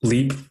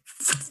leap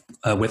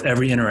with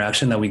every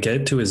interaction that we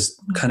get to is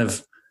kind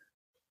of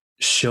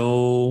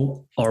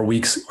show our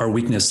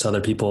weakness to other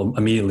people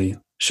immediately.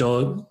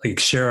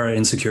 Share our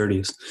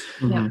insecurities.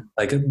 Mm-hmm.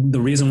 Like the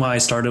reason why I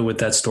started with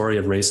that story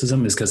of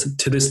racism is because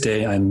to this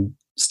day, I'm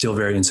still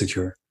very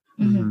insecure.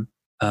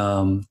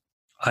 Mm-hmm.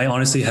 I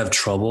honestly have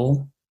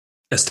trouble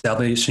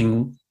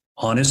establishing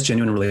honest,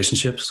 genuine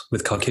relationships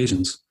with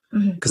Caucasians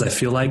because I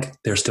feel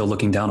like they're still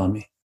looking down on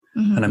me.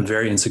 Mm-hmm. And I'm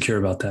very insecure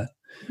about that.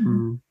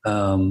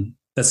 Mm-hmm.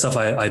 That's stuff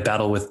I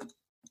battle with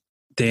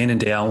day in and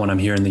day out when I'm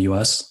here in the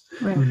US.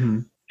 Right. Mm-hmm.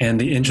 And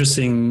the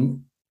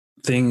interesting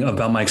thing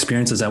about my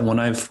experience is that when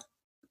I've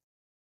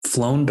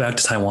flown back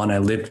to Taiwan. I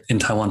lived in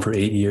Taiwan for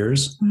 8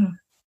 years. Mm-hmm.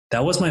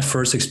 That was my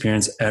first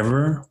experience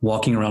ever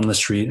walking around the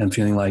street and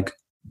feeling like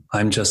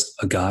I'm just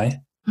a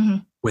guy mm-hmm.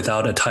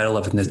 without a title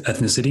of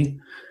ethnicity.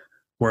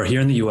 Where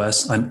here in the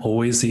US, I'm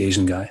always the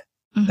Asian guy,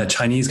 mm-hmm. that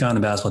Chinese guy on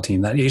the basketball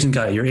team, that Asian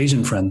guy, your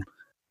Asian friend.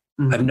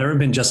 Mm-hmm. I've never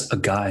been just a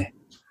guy.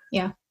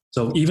 Yeah.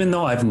 So even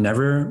though I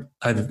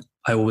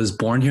was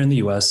born here in the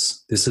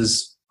US,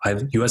 I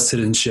have US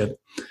citizenship.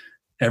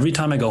 Every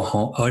time I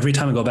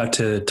go back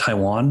to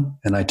Taiwan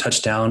and I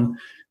touch down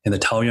in the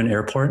Taoyuan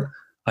airport,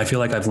 I feel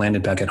like I've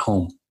landed back at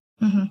home.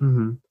 Mm-hmm.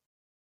 Mm-hmm.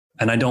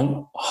 And I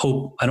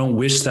don't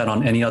wish that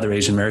on any other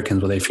Asian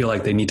Americans where they feel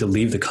like they need to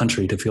leave the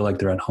country to feel like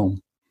they're at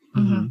home.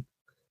 Mm-hmm.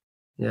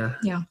 Yeah.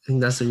 I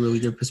think that's a really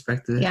good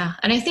perspective. Yeah.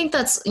 And I think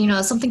that's,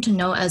 something to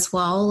note as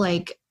well.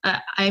 Like,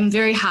 I'm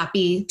very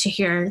happy to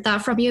hear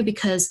that from you,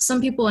 because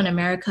some people in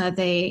America,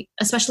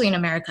 especially in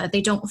America,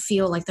 they don't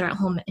feel like they're at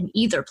home in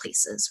either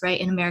places, right?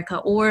 In America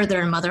or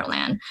their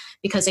motherland,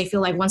 because they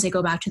feel like once they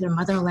go back to their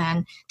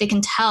motherland,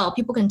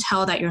 people can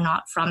tell that you're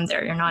not from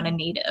there. You're not a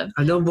native.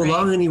 I don't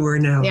belong anywhere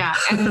now. Yeah.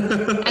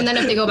 And then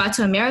if they go back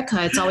to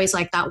America, it's always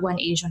like that one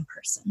Asian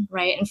person,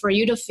 right? And for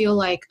you to feel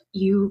like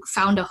you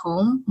found a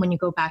home when you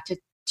go back to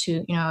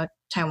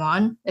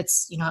Taiwan,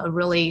 it's, a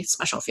really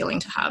special feeling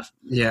to have.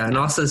 Yeah. And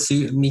also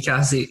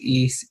Mikasa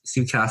is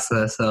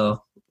Sukasa.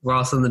 So we're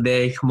also in the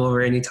Bay. Come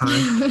over anytime.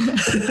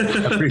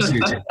 I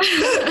appreciate you.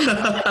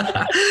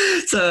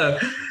 So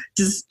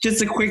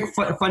just a quick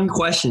fun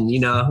question.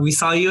 We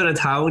saw you on a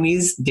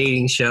Taiwanese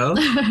dating show.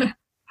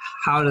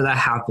 How did that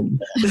happen?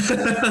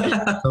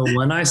 So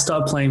when I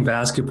stopped playing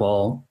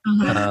basketball,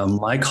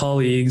 my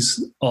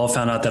colleagues all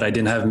found out that I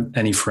didn't have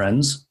any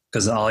friends,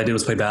 because all I did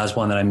was play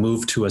basketball, and then I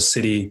moved to a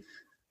city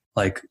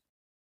like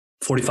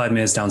 45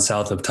 minutes down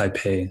south of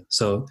Taipei.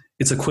 So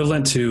it's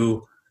equivalent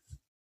to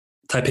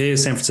Taipei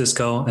is San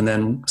Francisco, and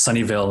then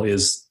Sunnyvale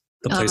is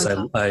the place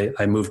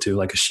I moved to,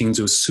 like a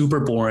Hsinchu, super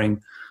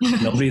boring.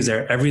 Nobody's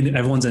there.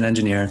 Everyone's an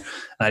engineer. And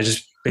I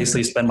just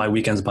basically spent my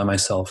weekends by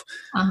myself.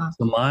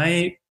 So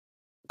my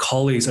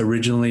colleagues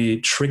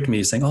originally tricked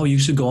me saying, oh, you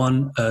should go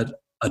on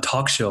a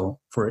talk show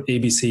for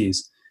ABCs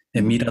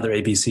and meet other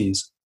ABCs.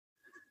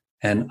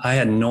 And I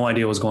had no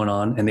idea what was going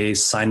on. And they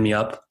signed me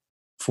up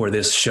for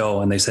this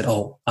show. And they said,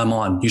 oh, I'm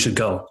on. You should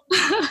go.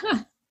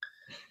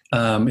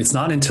 It's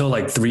not until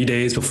like 3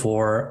 days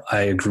before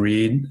I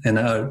agreed,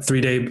 and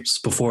 3 days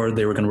before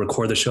they were going to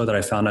record the show, that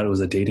I found out it was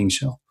a dating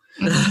show.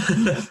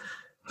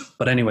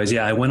 But anyways,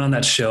 I went on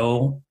that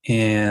show,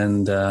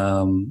 and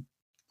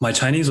my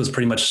Chinese was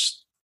pretty much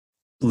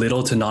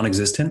little to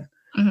non-existent.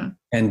 Mm-hmm.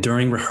 And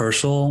during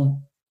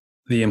rehearsal,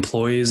 the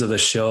employees of the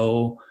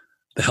show,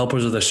 the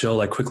helpers of the show,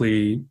 like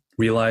quickly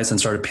realized and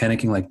started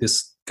panicking, like,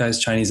 this guy's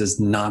Chinese is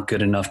not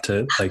good enough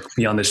to like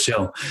be on this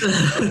show.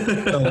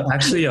 So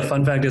actually, a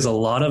fun fact is a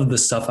lot of the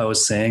stuff I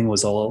was saying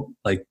was all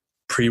like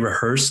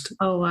pre-rehearsed.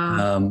 Oh,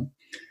 wow.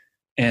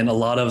 And a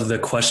lot of the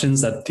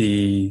questions that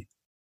the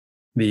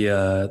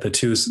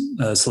two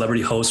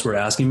celebrity hosts were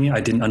asking me,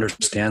 I didn't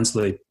understand.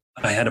 So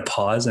I had to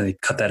pause, and they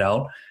cut that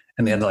out,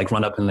 and they had to like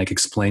run up and like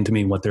explain to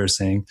me what they were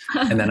saying.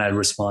 And then I'd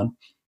respond.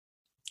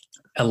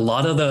 A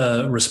lot of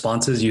the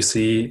responses you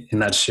see in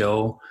that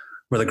show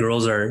where the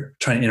girls are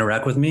trying to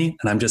interact with me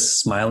and I'm just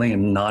smiling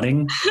and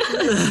nodding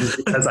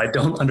because I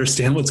don't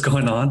understand what's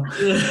going on.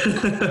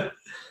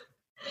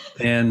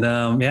 And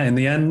in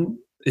the end,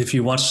 if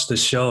you watch the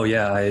show,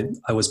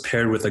 I was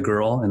paired with a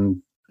girl,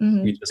 and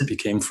we just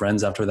became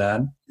friends after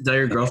that. Is that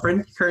your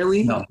girlfriend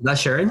currently? No. That's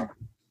Sharon?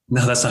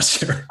 No, that's not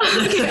Sharon.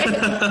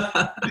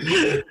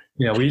 Okay.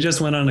 Yeah, we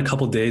just went on a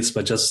couple dates,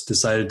 but just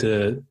decided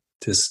to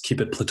just keep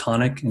it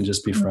platonic and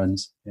just be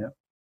friends. Yeah.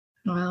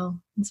 Wow,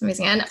 that's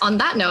amazing. And on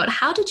that note,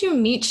 how did you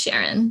meet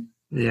Sharon?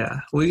 Yeah,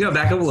 we go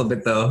back up a little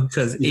bit though,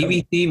 because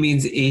ABC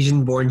means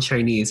Asian-born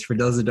Chinese. For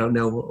those that don't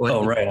know what.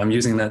 Oh, right. I'm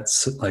using that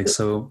like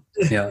so.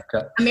 Yeah.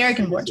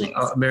 American-born Chinese.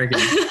 American,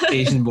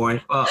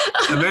 Asian-born,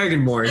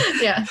 American-born.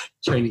 Yeah.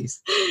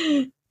 Chinese.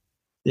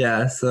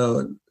 Yeah.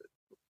 So.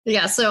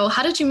 Yeah. So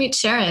how did you meet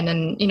Sharon?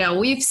 And,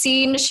 we've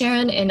seen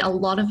Sharon in a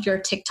lot of your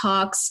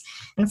TikToks.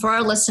 And for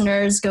our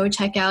listeners, go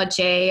check out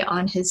Jay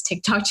on his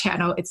TikTok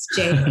channel. It's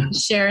Jay and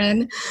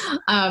Sharon.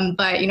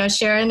 But,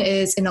 Sharon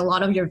is in a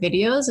lot of your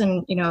videos.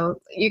 And,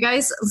 you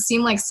guys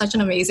seem like such an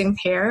amazing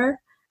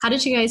pair. How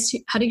did you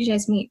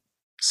guys meet?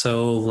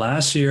 So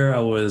last year I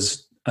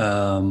was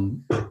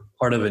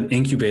part of an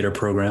incubator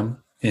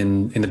program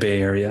in the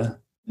Bay Area.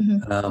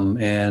 Mm-hmm.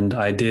 And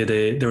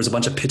there was a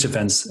bunch of pitch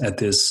events at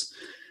this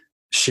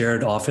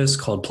shared office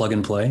called Plug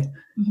and Play.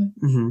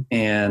 Mm-hmm. Mm-hmm.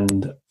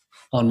 And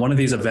on one of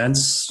these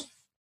events,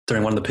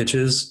 during one of the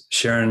pitches,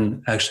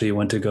 Sharon actually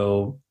went to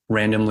go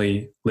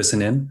randomly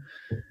listen in.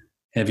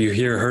 And if you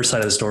hear her side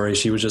of the story,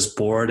 she was just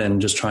bored and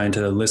just trying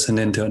to listen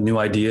into new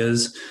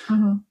ideas.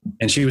 Mm-hmm.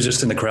 And she was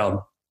just in the crowd.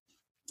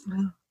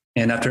 Wow.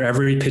 And after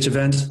every pitch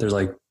event, there's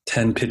like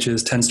 10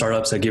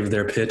 startups that give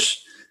their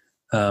pitch.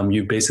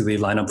 You basically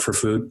line up for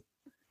food.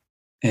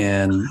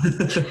 And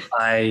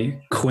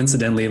I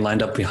coincidentally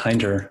lined up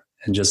behind her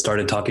and just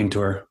started talking to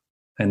her.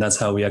 And that's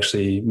how we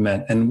actually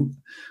met. And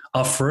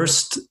our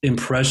first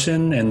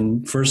impression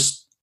and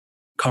first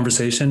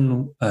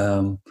conversation,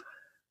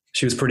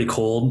 she was pretty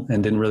cold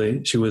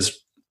and she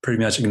was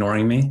pretty much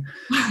ignoring me.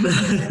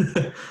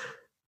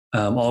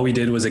 All we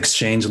did was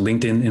exchange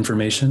LinkedIn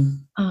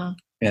information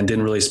and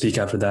didn't really speak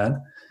after that.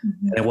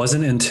 Mm-hmm. And it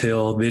wasn't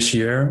until this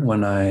year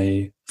when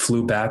I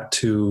flew back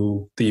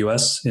to the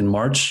US in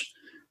March,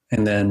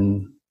 and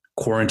then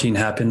quarantine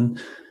happened.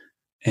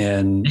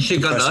 And you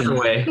should go the other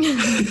way.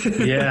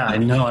 Yeah, I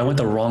know. I went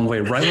the wrong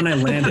way. Right when I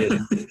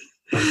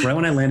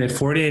landed,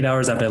 48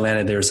 hours after I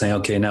landed, they were saying,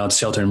 okay, now it's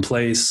shelter in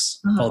place.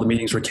 All the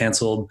meetings were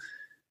canceled.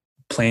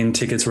 Plane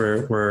tickets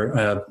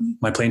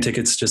my plane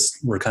tickets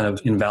just were kind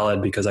of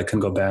invalid because I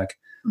couldn't go back.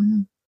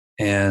 Mm-hmm.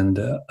 And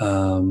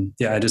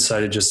I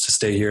decided just to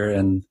stay here.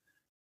 And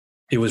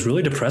it was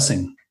really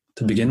depressing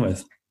to begin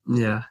with.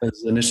 Yeah.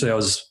 Because initially I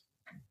was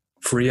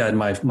free. I had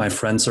my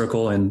friend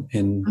circle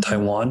in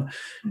Taiwan.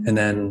 And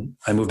then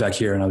I moved back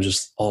here and I was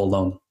just all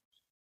alone.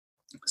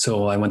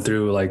 So I went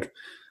through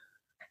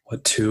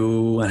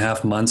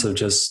 2.5 months of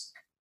just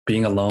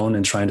being alone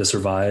and trying to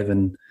survive.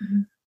 And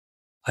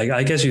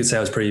I guess you could say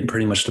I was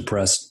pretty much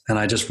depressed. And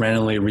I just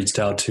randomly reached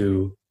out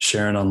to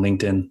Sharon on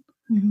LinkedIn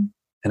and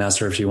asked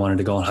her if she wanted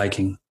to go on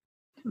hiking.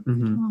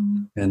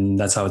 Mm-hmm. And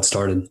that's how it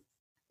started.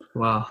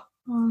 Wow.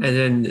 And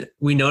then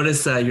we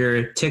noticed that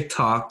your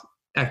TikTok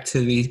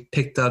activity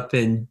picked up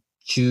in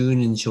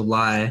June and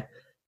July.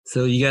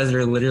 So you guys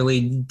are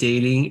literally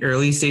dating,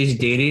 early stage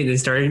dating, and then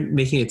started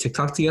making a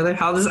TikTok together.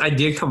 How did this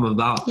idea come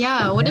about?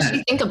 Yeah, what did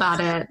you think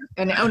about it?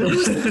 And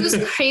whose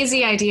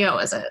crazy idea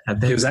was it?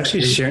 It was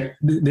actually Sharon.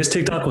 This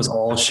TikTok was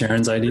all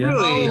Sharon's idea.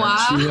 Really? Oh,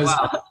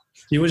 wow.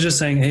 He was just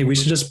saying, hey, we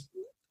should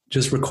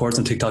just record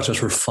some TikToks just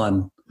for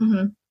fun.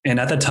 Mm-hmm. And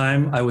at that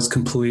time, I was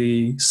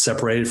completely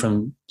separated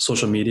from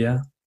social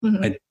media.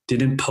 Mm-hmm.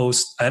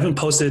 I haven't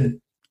posted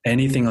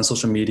anything on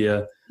social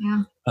media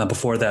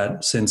before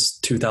that since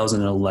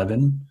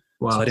 2011.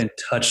 Wow. So I didn't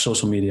touch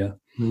social media.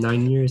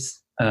 9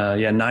 years.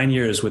 9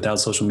 years without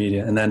social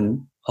media. And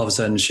then all of a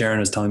sudden Sharon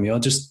was telling me, oh,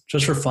 just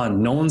for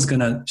fun.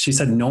 She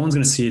said, no one's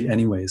going to see it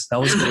anyways. That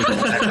was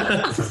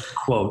the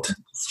quote.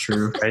 It's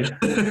true. Right?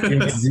 We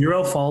have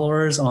 0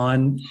 followers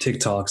on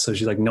TikTok. So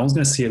she's like, no one's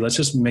going to see it. Let's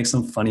just make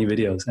some funny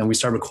videos. And we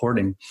start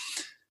recording.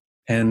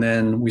 And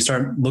then we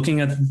start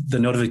looking at the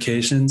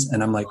notifications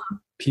and I'm like,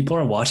 people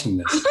are watching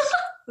this.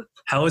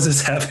 How is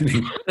this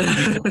happening?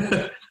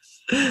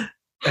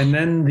 And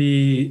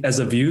then as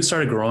the views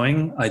started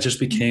growing, I just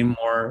became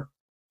more,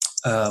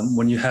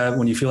 when you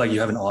feel like you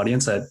have an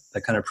audience that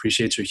kind of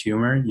appreciates your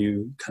humor,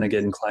 you kind of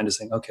get inclined to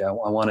saying, okay, I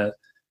want to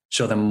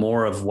show them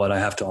more of what I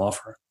have to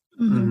offer.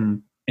 Mm-hmm.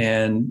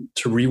 And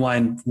to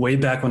rewind way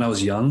back when I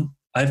was young,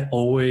 I've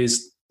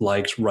always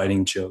liked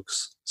writing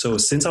jokes. So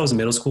since I was in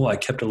middle school, I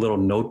kept a little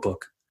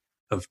notebook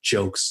of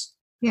jokes.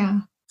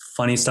 Yeah.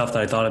 Funny stuff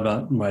that I thought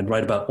about. I'd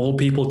write about old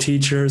people,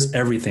 teachers,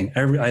 everything.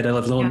 I'd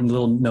have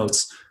little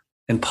notes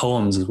and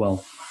poems as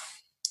well.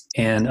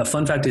 And a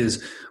fun fact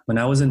is when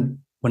I was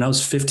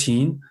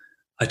 15,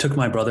 I took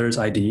my brother's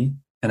ID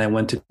and I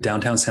went to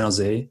downtown San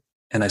Jose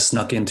and I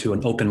snuck into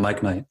an open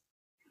mic night.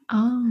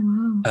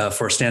 Oh, wow.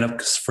 For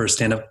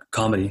stand-up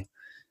comedy.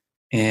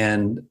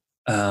 And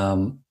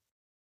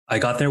I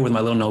got there with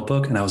my little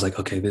notebook and I was like,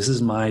 okay, this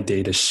is my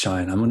day to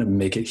shine. I'm going to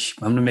make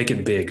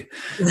it big.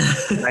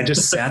 I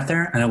just sat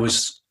there and I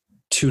was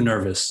too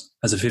nervous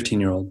as a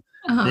 15-year-old.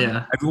 Uh-huh.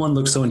 Yeah. Everyone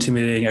looked so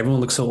intimidating.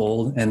 Everyone looked so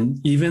old. And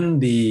even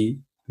the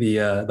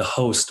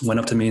host went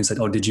up to me and said,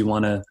 oh, did you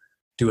want to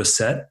do a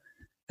set?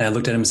 And I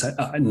looked at him and said,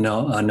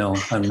 no,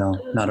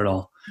 not at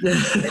all.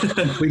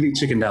 Completely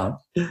chickened out.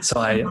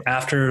 So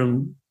after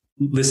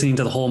listening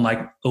to the whole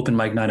open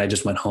mic night, I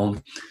just went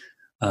home.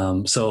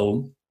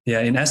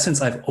 Yeah, in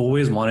essence, I've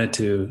always wanted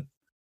to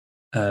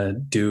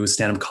do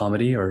stand-up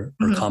comedy or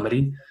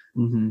comedy.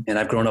 Mm-hmm. And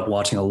I've grown up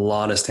watching a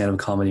lot of stand-up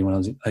comedy when I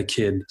was a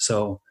kid.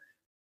 So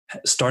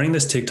starting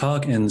this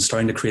TikTok and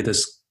starting to create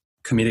this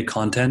comedic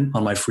content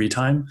on my free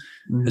time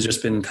has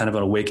just been kind of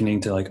an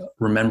awakening to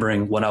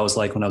remembering what I was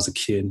like when I was a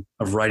kid,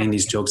 of writing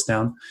these jokes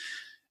down.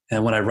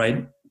 And when I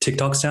write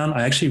TikToks down,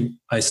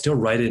 I still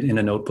write it in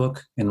a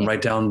notebook and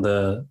write down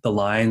the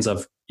lines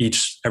of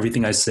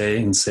everything I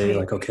say and say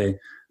okay,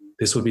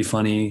 this would be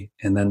funny.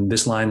 And then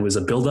this line was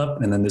a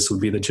buildup and then this would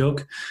be the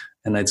joke.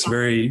 And it's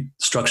very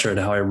structured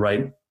how I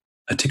write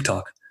a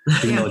TikTok,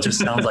 even though it just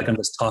sounds like I'm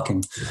just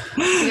talking.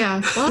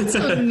 Yeah. Well, that's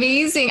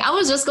amazing. I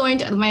was just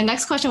my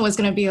next question was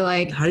going to be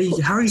how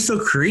are you so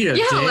creative?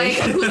 Yeah. Jay?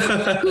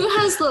 Who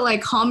has the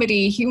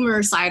comedy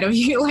humor side of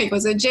you?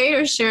 Was it Jay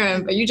or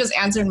Sharon? But you just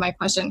answered my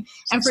question.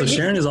 And so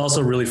Sharon is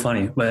also really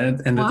funny,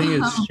 and the thing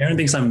is, Sharon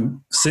thinks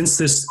since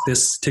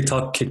this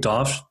TikTok kicked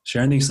off,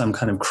 Sharon thinks I'm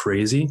kind of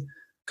crazy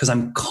because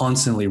I'm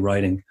constantly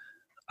writing.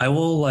 I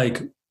will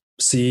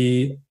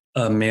see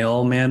a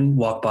mailman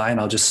walk by and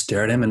I'll just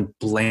stare at him and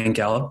blank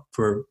out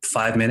for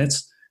 5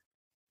 minutes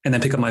and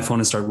then pick up my phone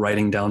and start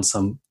writing down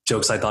some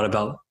jokes I thought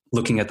about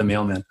looking at the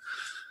mailman.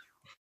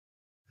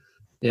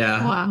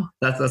 Yeah. Wow.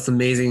 That's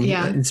amazing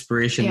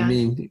inspiration. Yeah. I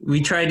mean, we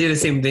try to do the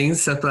same things,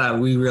 except that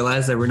we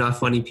realize that we're not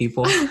funny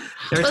people.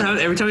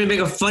 Every time we make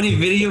a funny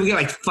video, we get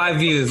like 5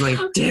 views. Like,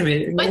 damn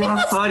it, we're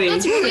not funny.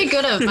 That's really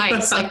good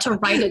advice, like to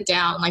write it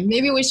down. Like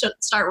maybe we should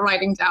start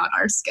writing down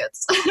our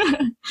skits.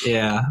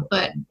 Yeah.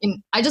 But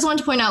I just wanted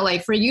to point out,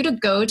 like, for you to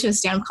go to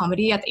stand-up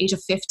comedy at the age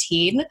of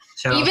 15,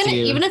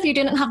 even if you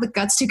didn't have the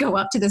guts to go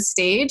up to the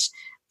stage,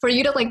 for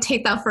you to like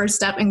take that first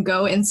step and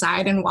go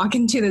inside and walk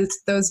into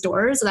those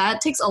doors, that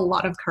takes a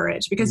lot of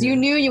courage, because you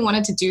knew you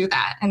wanted to do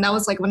that. And that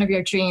was like one of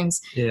your dreams.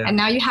 Yeah. And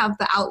now you have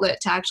the outlet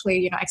to actually,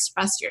 you know,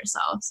 express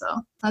yourself. So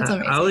that's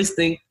amazing. I always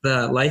think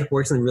that life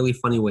works in really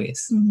funny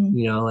ways.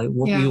 You know, like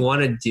what we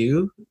want to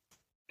do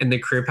and the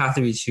career path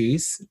that we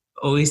choose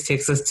always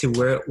takes us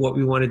to what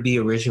we want to be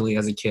originally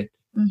as a kid.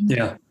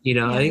 Yeah. You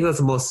know, I think that's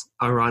the most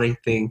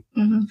ironic thing,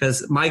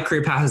 because my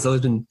career path has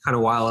always been kind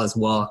of wild as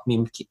well. I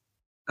mean,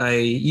 I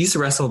used to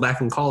wrestle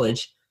back in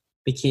college,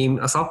 became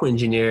a software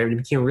engineer,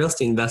 became a real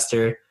estate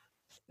investor.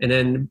 And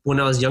then when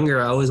I was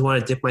younger, I always wanted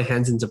to dip my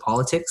hands into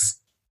politics.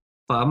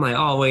 But I'm like,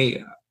 oh,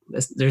 wait,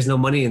 there's no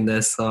money in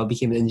this. So I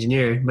became an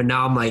engineer. But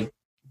now I'm like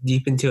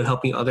deep into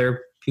helping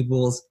other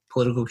people's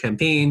political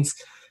campaigns,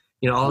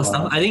 you know, all this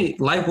stuff. I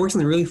think life works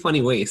in really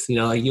funny ways. You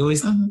know, like you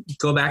always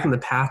go back in the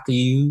path that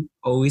you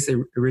always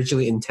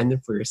originally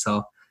intended for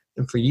yourself.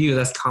 And for you,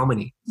 that's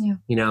comedy,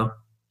 you know.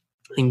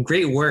 And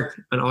great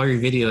work on all your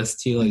videos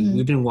too. Like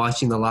we've been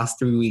watching the last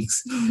 3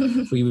 weeks.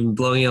 We've been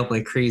blowing up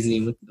like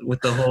crazy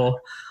with the whole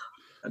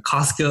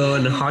Costco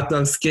and the hot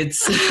dog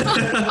skits,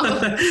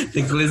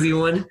 the glizzy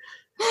one.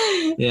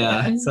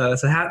 Yeah. So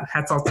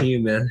hats off to you,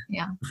 man.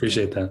 Yeah.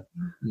 Appreciate that.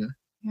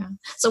 Yeah.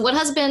 So what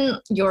has been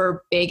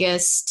your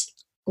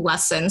biggest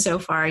lesson so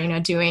far, you know,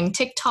 doing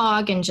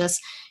TikTok and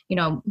just, you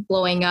know,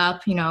 blowing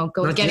up, you know,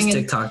 getting just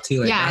TikTok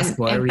too, like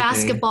basketball, and everything.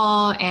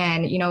 Basketball,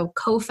 and, you know,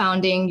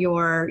 co-founding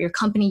your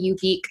company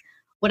Ubeak.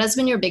 What has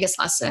been your biggest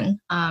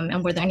lesson?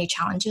 And were there any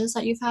challenges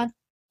that you've had?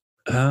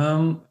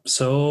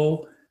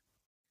 So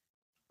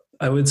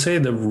I would say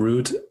the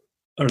root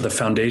or the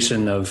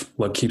foundation of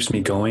what keeps me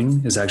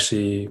going is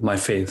actually my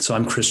faith. So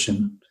I'm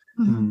Christian.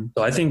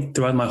 So I think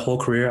throughout my whole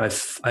career,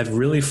 I've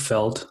really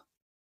felt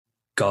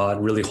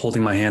God really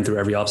holding my hand through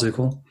every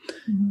obstacle,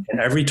 and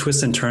every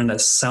twist and turn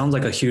that sounds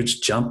like a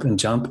huge jump.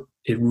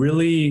 It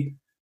really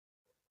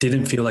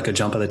didn't feel like a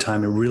jump at the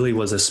time. It really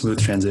was a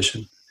smooth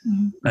transition.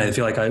 I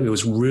feel like it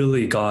was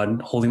really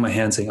God holding my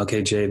hand saying,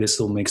 okay, Jay, this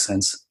will make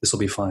sense. This will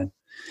be fine.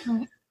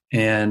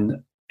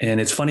 And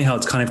it's funny how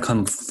it's kind of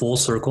come full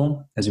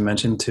circle, as you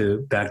mentioned,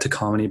 back to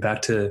comedy,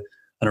 back to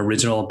an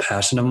original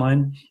passion of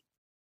mine.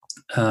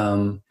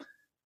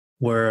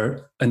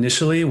 Where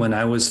initially when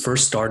I was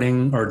first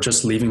starting or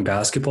just leaving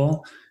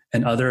basketball,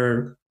 and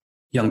other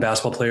young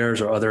basketball players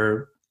or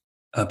other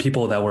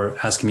people that were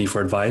asking me for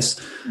advice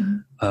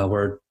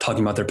were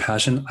talking about their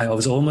passion, I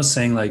was almost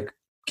saying, like,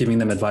 giving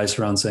them advice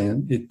around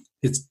saying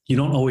it's you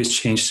don't always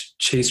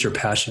chase your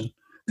passion,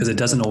 because it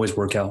doesn't always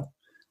work out.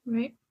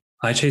 Right.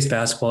 I chased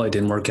basketball, it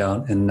didn't work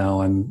out, and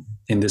now I'm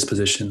in this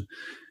position.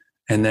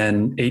 And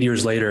then 8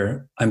 years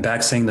later, I'm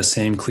back saying the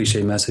same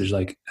cliche message,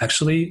 like,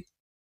 actually,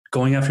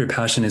 going after your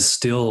passion is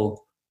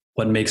still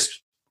what makes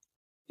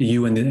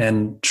you in the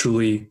end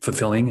truly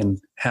fulfilling and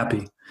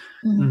happy.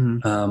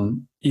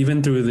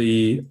 Even through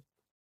the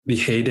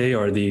heyday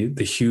or the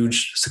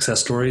huge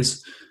success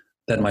stories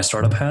that my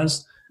startup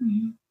has,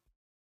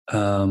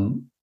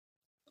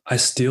 I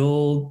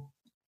still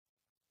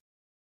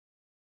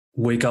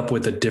wake up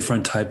with a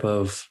different type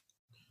of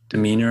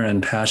demeanor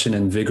and passion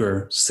and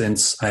vigor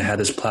since I had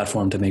this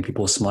platform to make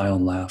people smile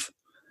and laugh.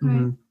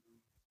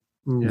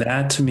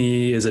 That to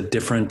me is a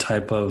different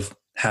type of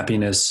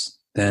happiness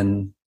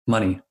than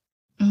money.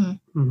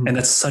 And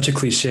that's such a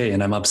cliche,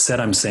 and I'm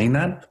upset I'm saying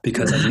that,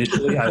 because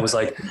initially I was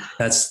like,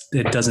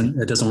 it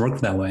doesn't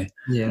work that way.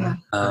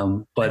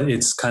 But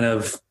it's kind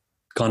of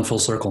gone full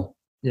circle.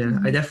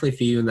 I definitely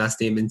feel you in that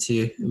statement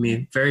too. I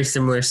mean, very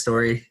similar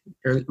story.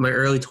 My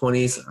early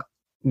 20s,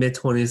 mid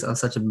 20s, I was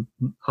such a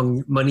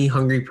money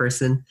hungry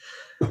person.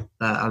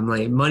 I'm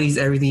like, money's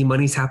everything,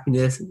 money's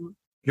happiness.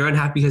 You're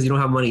unhappy because you don't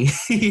have money,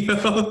 you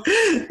know,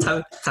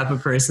 type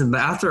of person.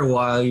 But after a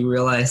while, you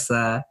realize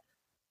that,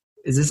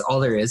 is this all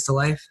there is to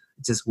life?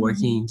 Just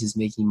working, just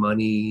making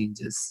money,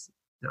 just,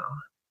 you know,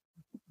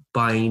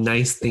 buying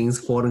nice things,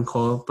 quote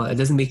unquote, but it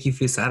doesn't make you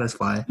feel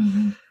satisfied.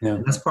 And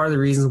that's part of the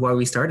reasons why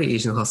we started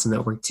Asian Hustle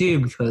Network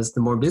too, because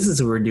the more business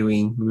we were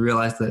doing, we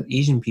realized that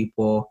Asian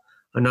people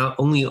are not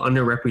only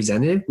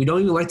underrepresented, we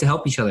don't even like to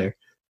help each other.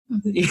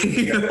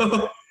 You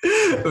know?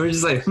 We're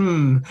just like,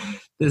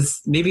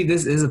 maybe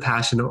this is a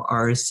passion of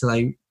ours to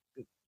like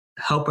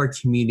help our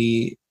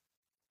community,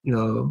 you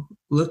know,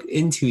 look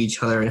into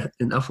each other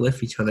and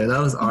uplift each other.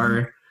 That was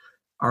our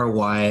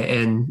why.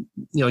 And,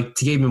 you know,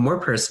 to get even more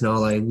personal,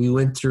 like we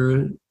went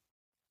through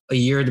a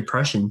year of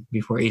depression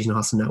before Asian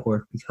Hustle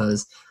Network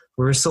because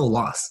we were so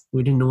lost.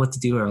 We didn't know what to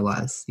do with our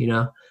lives, you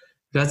know,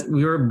 because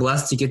we were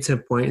blessed to get to a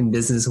point in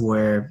business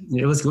where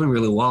it was going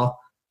really well.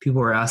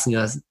 People were asking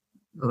us,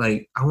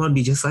 like, I want to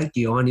be just like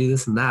you. I want to do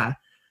this and that.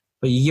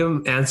 but you give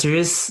them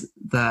answers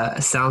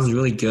that sounds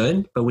really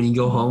good, but when you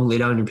go home, lay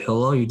down on your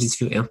pillow, you just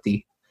feel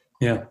empty.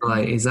 Yeah.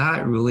 Like, is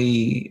that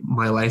really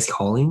my life's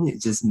calling?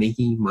 It's just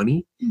making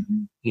money,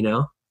 you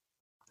know?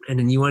 And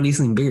then you want to do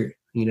something bigger,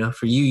 you know?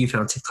 For you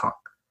found TikTok.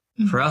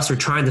 For us, we're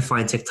trying to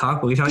find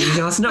TikTok, but we found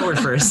Asian Hustle Network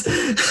first. I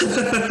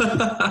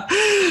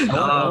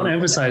want to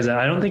emphasize that.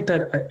 I don't think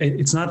that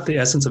it's not the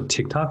essence of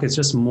TikTok. It's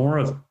just more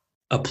of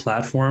a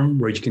platform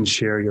where you can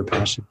share your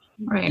passion.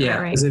 Right.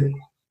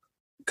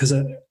 Because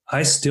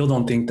I still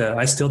think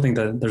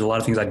that there's a lot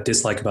of things I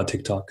dislike about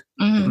TikTok.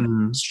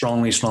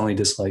 Strongly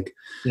dislike.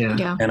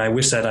 Yeah. And I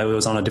wish that I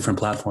was on a different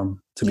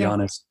platform, to be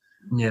honest.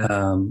 Yeah.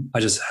 I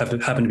just happen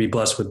to be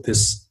blessed with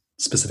this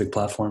specific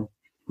platform.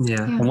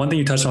 Yeah. And one thing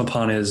you touched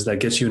upon is that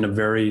gets you in a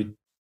very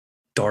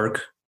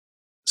dark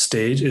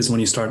stage is when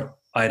you start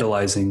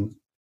idolizing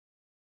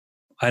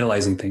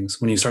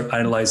things. When you start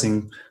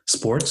idolizing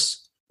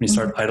sports, when you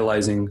start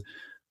idolizing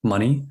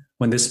money,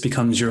 when this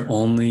becomes your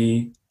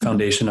only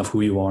foundation of who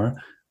you are,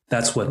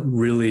 that's what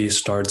really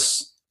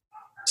starts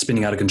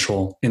spinning out of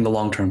control in the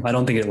long term. I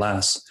don't think it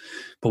lasts.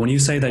 But when you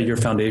say that your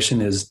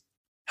foundation is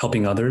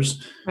helping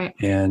others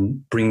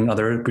and bringing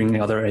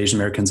other Asian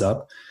Americans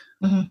up,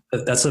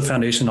 that's the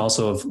foundation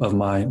also of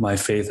my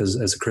faith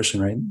as a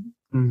Christian, right?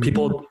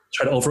 People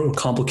try to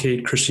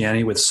overcomplicate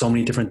Christianity with so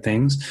many different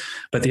things,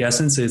 but the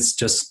essence is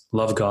just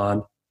love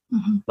God,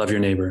 love your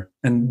neighbor,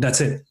 and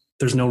that's it.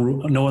 There's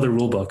no other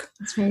rule book.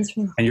 That's very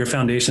true. And your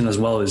foundation as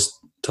well is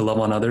to love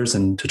on others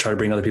and to try to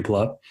bring other people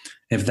up.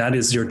 If that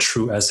is your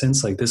true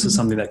essence, like this is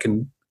something that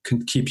can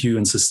keep you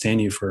and sustain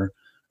you for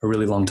a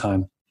really long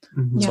time.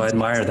 So I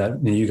admire that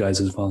in you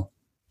guys as well.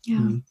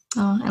 Yeah.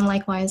 Oh, and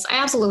likewise, I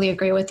absolutely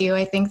agree with you.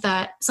 I think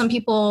that some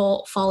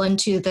people fall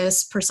into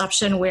this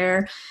perception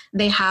where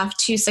they have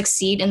to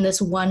succeed in this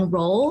one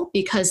role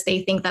because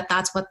they think that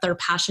that's what their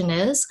passion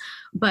is.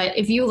 But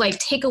if you like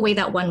take away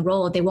that one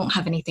role, they won't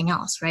have anything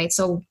else, right?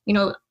 So, you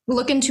know,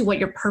 look into what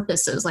your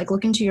purpose is, like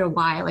look into your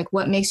why, like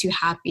what makes you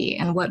happy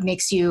and what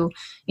makes you,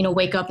 you know,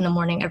 wake up in the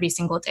morning every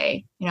single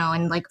day, you know,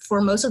 and like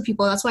for most of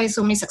people, that's why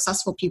so many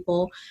successful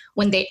people,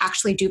 when they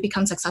actually do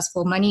become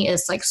successful, money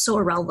is like so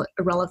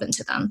irrelevant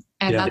to them.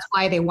 And that's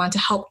why they want to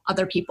help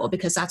other people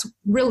because that's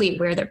really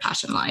where their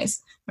passion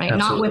lies, right?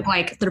 Absolutely. Not with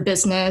like their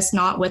business,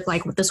 not with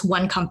like with this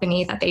one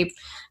company that they've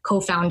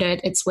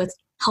co-founded. It's with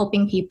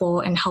helping people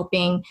and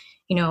helping,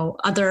 you know,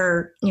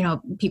 other, you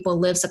know, people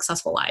live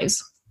successful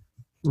lives.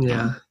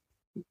 Yeah.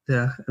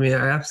 I mean,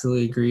 I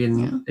absolutely agree.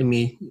 And I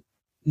mean,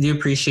 you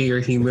appreciate your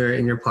humor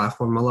and your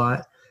platform a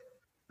lot.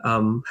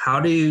 How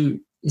do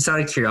you, it's out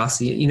of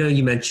curiosity, you know,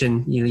 you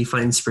mentioned, you know, you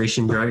find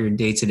inspiration throughout your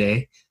day to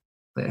day.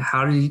 Like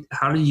how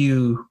do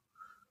you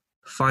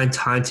find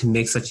time to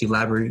make such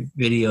elaborate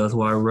videos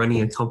while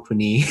running a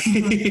company?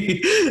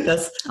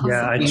 That's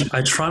awesome.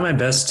 I try my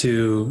best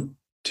to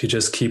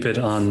just keep it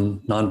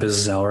on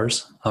non-business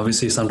hours.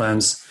 Obviously,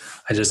 sometimes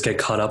I just get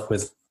caught up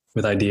with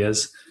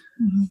ideas.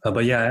 But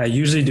I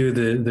usually do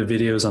the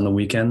videos on the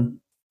weekend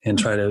and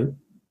try to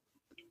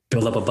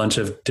build up a bunch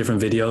of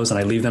different videos, and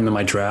I leave them in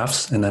my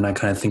drafts, and then I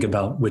kind of think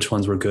about which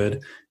ones were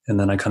good, and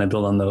then I kind of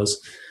build on those.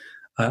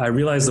 I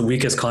realize the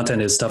weakest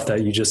content is stuff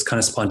that you just kind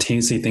of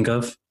spontaneously think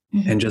of,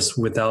 and just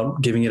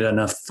without giving it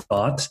enough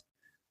thought,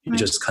 you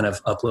just kind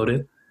of upload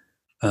it.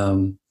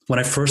 When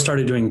I first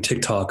started doing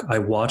TikTok, I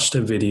watched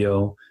a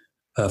video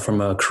from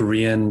a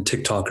Korean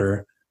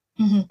TikToker.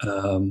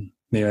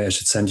 Maybe I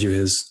should send you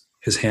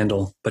his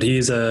handle, but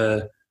he's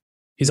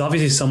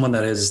obviously someone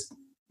that has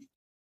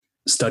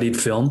studied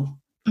film,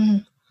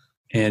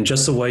 and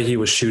just the way he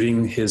was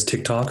shooting his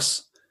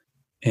TikToks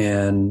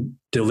and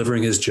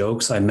delivering his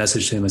jokes, I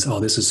messaged him and said, "Oh,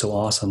 this is so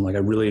awesome. Like, I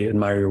really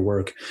admire your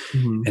work."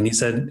 And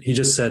he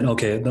just said,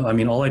 "Okay, I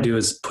mean, all I do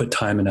is put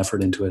time and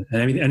effort into it.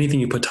 And anything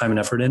you put time and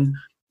effort in,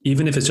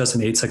 even if it's just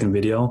an 8-second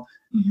video,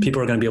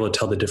 people are going to be able to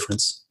tell the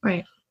difference."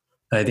 Right.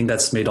 And I think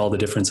that's made all the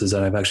differences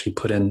that I've actually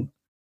put in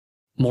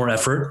more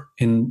effort.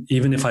 And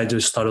even if I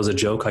just thought it was a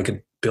joke, I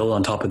could build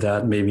on top of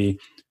that, maybe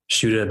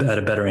shoot it at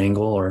a better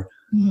angle or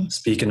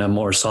speak in a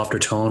more softer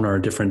tone or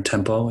a different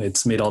tempo.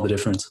 It's made all the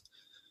difference.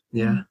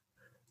 Yeah.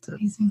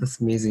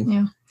 That's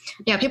amazing.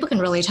 Yeah. People can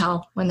really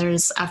tell when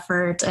there's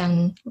effort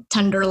and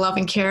tender love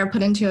and care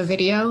put into a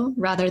video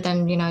rather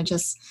than, you know,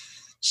 just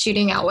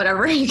shooting out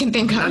whatever you can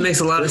think of. That makes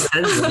a lot of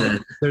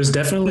sense. There's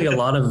definitely a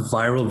lot of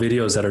viral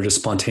videos that are just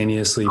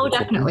spontaneously. Oh,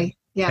 definitely.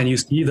 Yeah. And you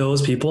see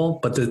those people,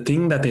 but the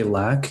thing that they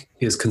lack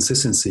is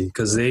consistency,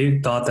 because they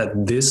thought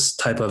that this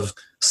type of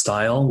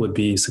style would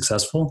be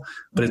successful,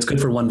 but it's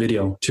good for one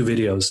video, 2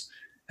 videos.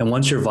 And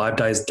once your vibe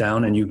dies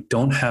down and you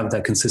don't have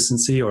that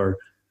consistency or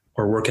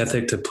work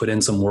ethic to put in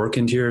some work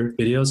into your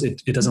videos,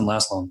 it doesn't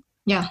last long.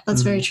 Yeah,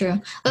 that's very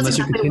true. That's Unless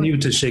you continue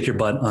to shake your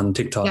butt on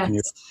TikTok and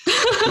your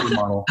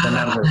model. Then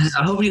that works.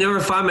 I hope you never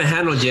find my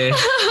handle, Jay.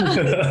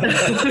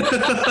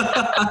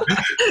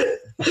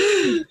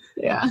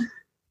 Yeah.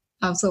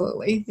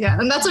 Absolutely. Yeah.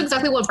 And that's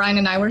exactly what Brian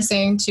and I were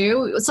saying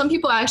too. Some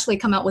people actually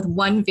come out with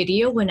one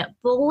video when it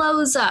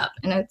blows up.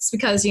 And it's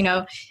because,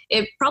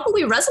 it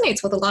probably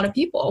resonates with a lot of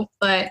people.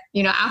 But,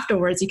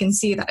 afterwards you can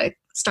see that it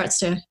starts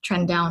to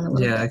trend down a little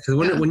bit. Yeah, because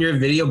when your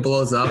video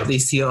blows up, they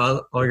see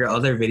all your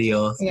other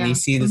videos. Yeah. They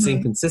see the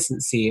same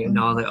consistency. And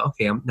now they're like,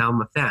 okay, now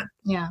I'm a fan.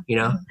 Yeah.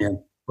 Yeah.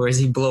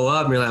 Whereas you blow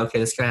up and you're like, okay,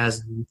 this guy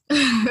has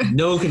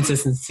no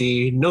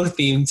consistency, no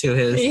theme to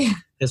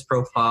his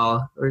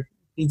profile. Or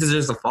he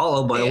deserves a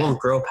follow, but it won't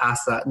grow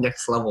past that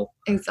next level.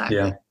 Exactly.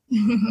 Yeah.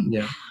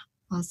 Yeah.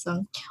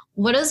 Awesome.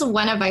 What is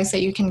one advice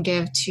that you can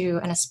give to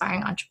an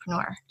aspiring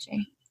entrepreneur, Jay?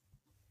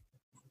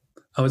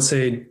 I would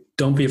say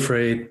don't be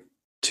afraid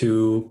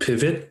to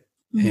pivot,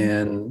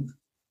 and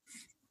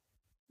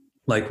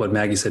like what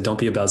Maggie said, don't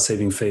be about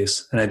saving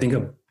face. And I think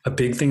a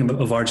big thing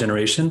of our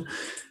generation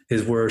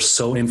is we're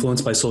so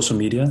influenced by social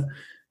media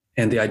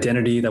and the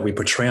identity that we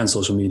portray on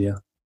social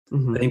media.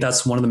 I think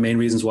that's one of the main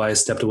reasons why I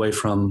stepped away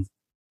from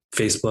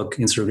Facebook,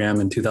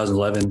 Instagram in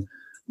 2011,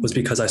 was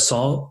because I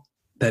saw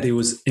that it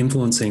was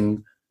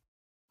influencing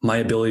my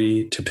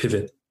ability to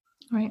pivot.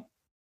 Right.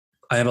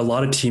 I have a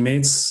lot of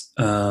teammates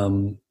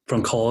from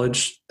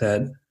college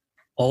that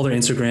all their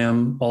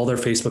Instagram, all their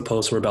Facebook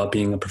posts were about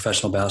being a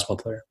professional basketball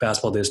player,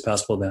 basketball this,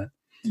 basketball that.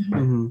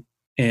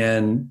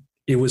 And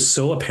it was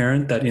so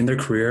apparent that in their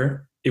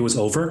career, it was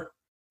over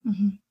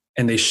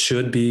and they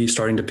should be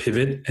starting to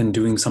pivot and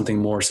doing something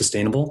more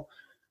sustainable.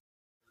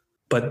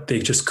 But they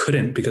just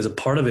couldn't, because a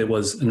part of it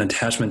was an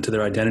attachment to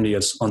their identity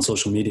on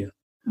social media.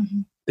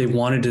 They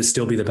wanted to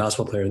still be the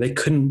basketball player. They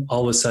couldn't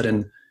all of a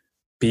sudden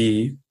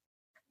be,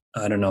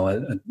 I don't know,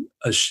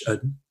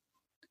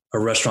 a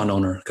restaurant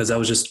owner, because that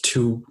was just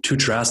too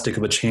drastic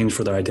of a change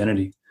for their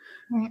identity.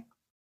 Right.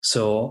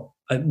 So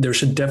there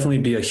should definitely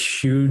be a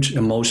huge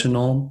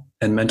emotional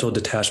and mental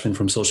detachment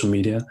from social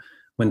media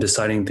when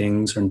deciding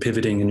things and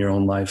pivoting in your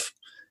own life.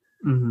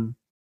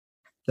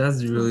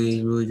 That's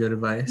really, really good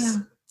advice. Yeah.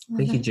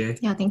 Thank you, Jay.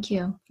 Yeah, thank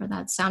you for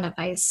that sound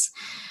advice.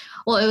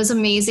 Well, it was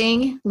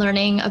amazing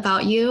learning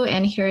about you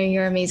and hearing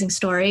your amazing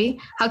story.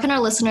 How can our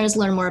listeners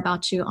learn more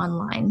about you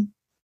online?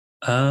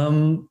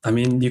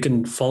 You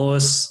can follow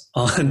us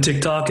on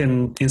TikTok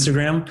and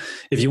Instagram.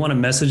 If you want to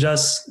message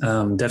us,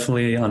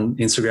 definitely on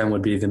Instagram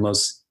would be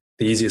the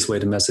easiest way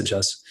to message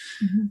us.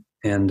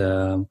 And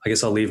I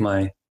guess I'll leave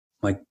my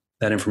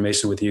that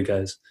information with you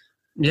guys.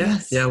 Yeah,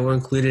 we'll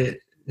include it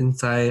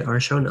inside our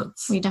show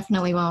notes. We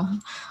definitely will.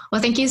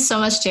 Well, thank you so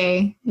much,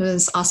 Jay. It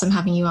was awesome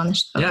having you on the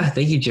show. Yeah,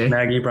 thank you, Jay.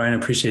 Maggie, Brian,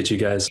 appreciate you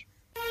guys.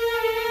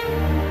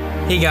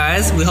 Hey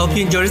guys, we hope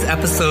you enjoyed this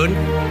episode.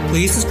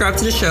 Please subscribe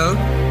to the show.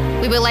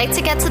 We would like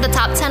to get to the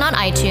top 10 on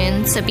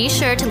iTunes, so be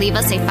sure to leave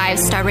us a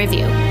 5-star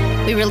review.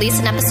 We release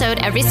an episode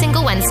every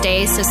single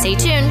Wednesday, so stay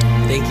tuned.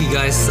 Thank you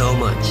guys so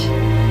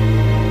much.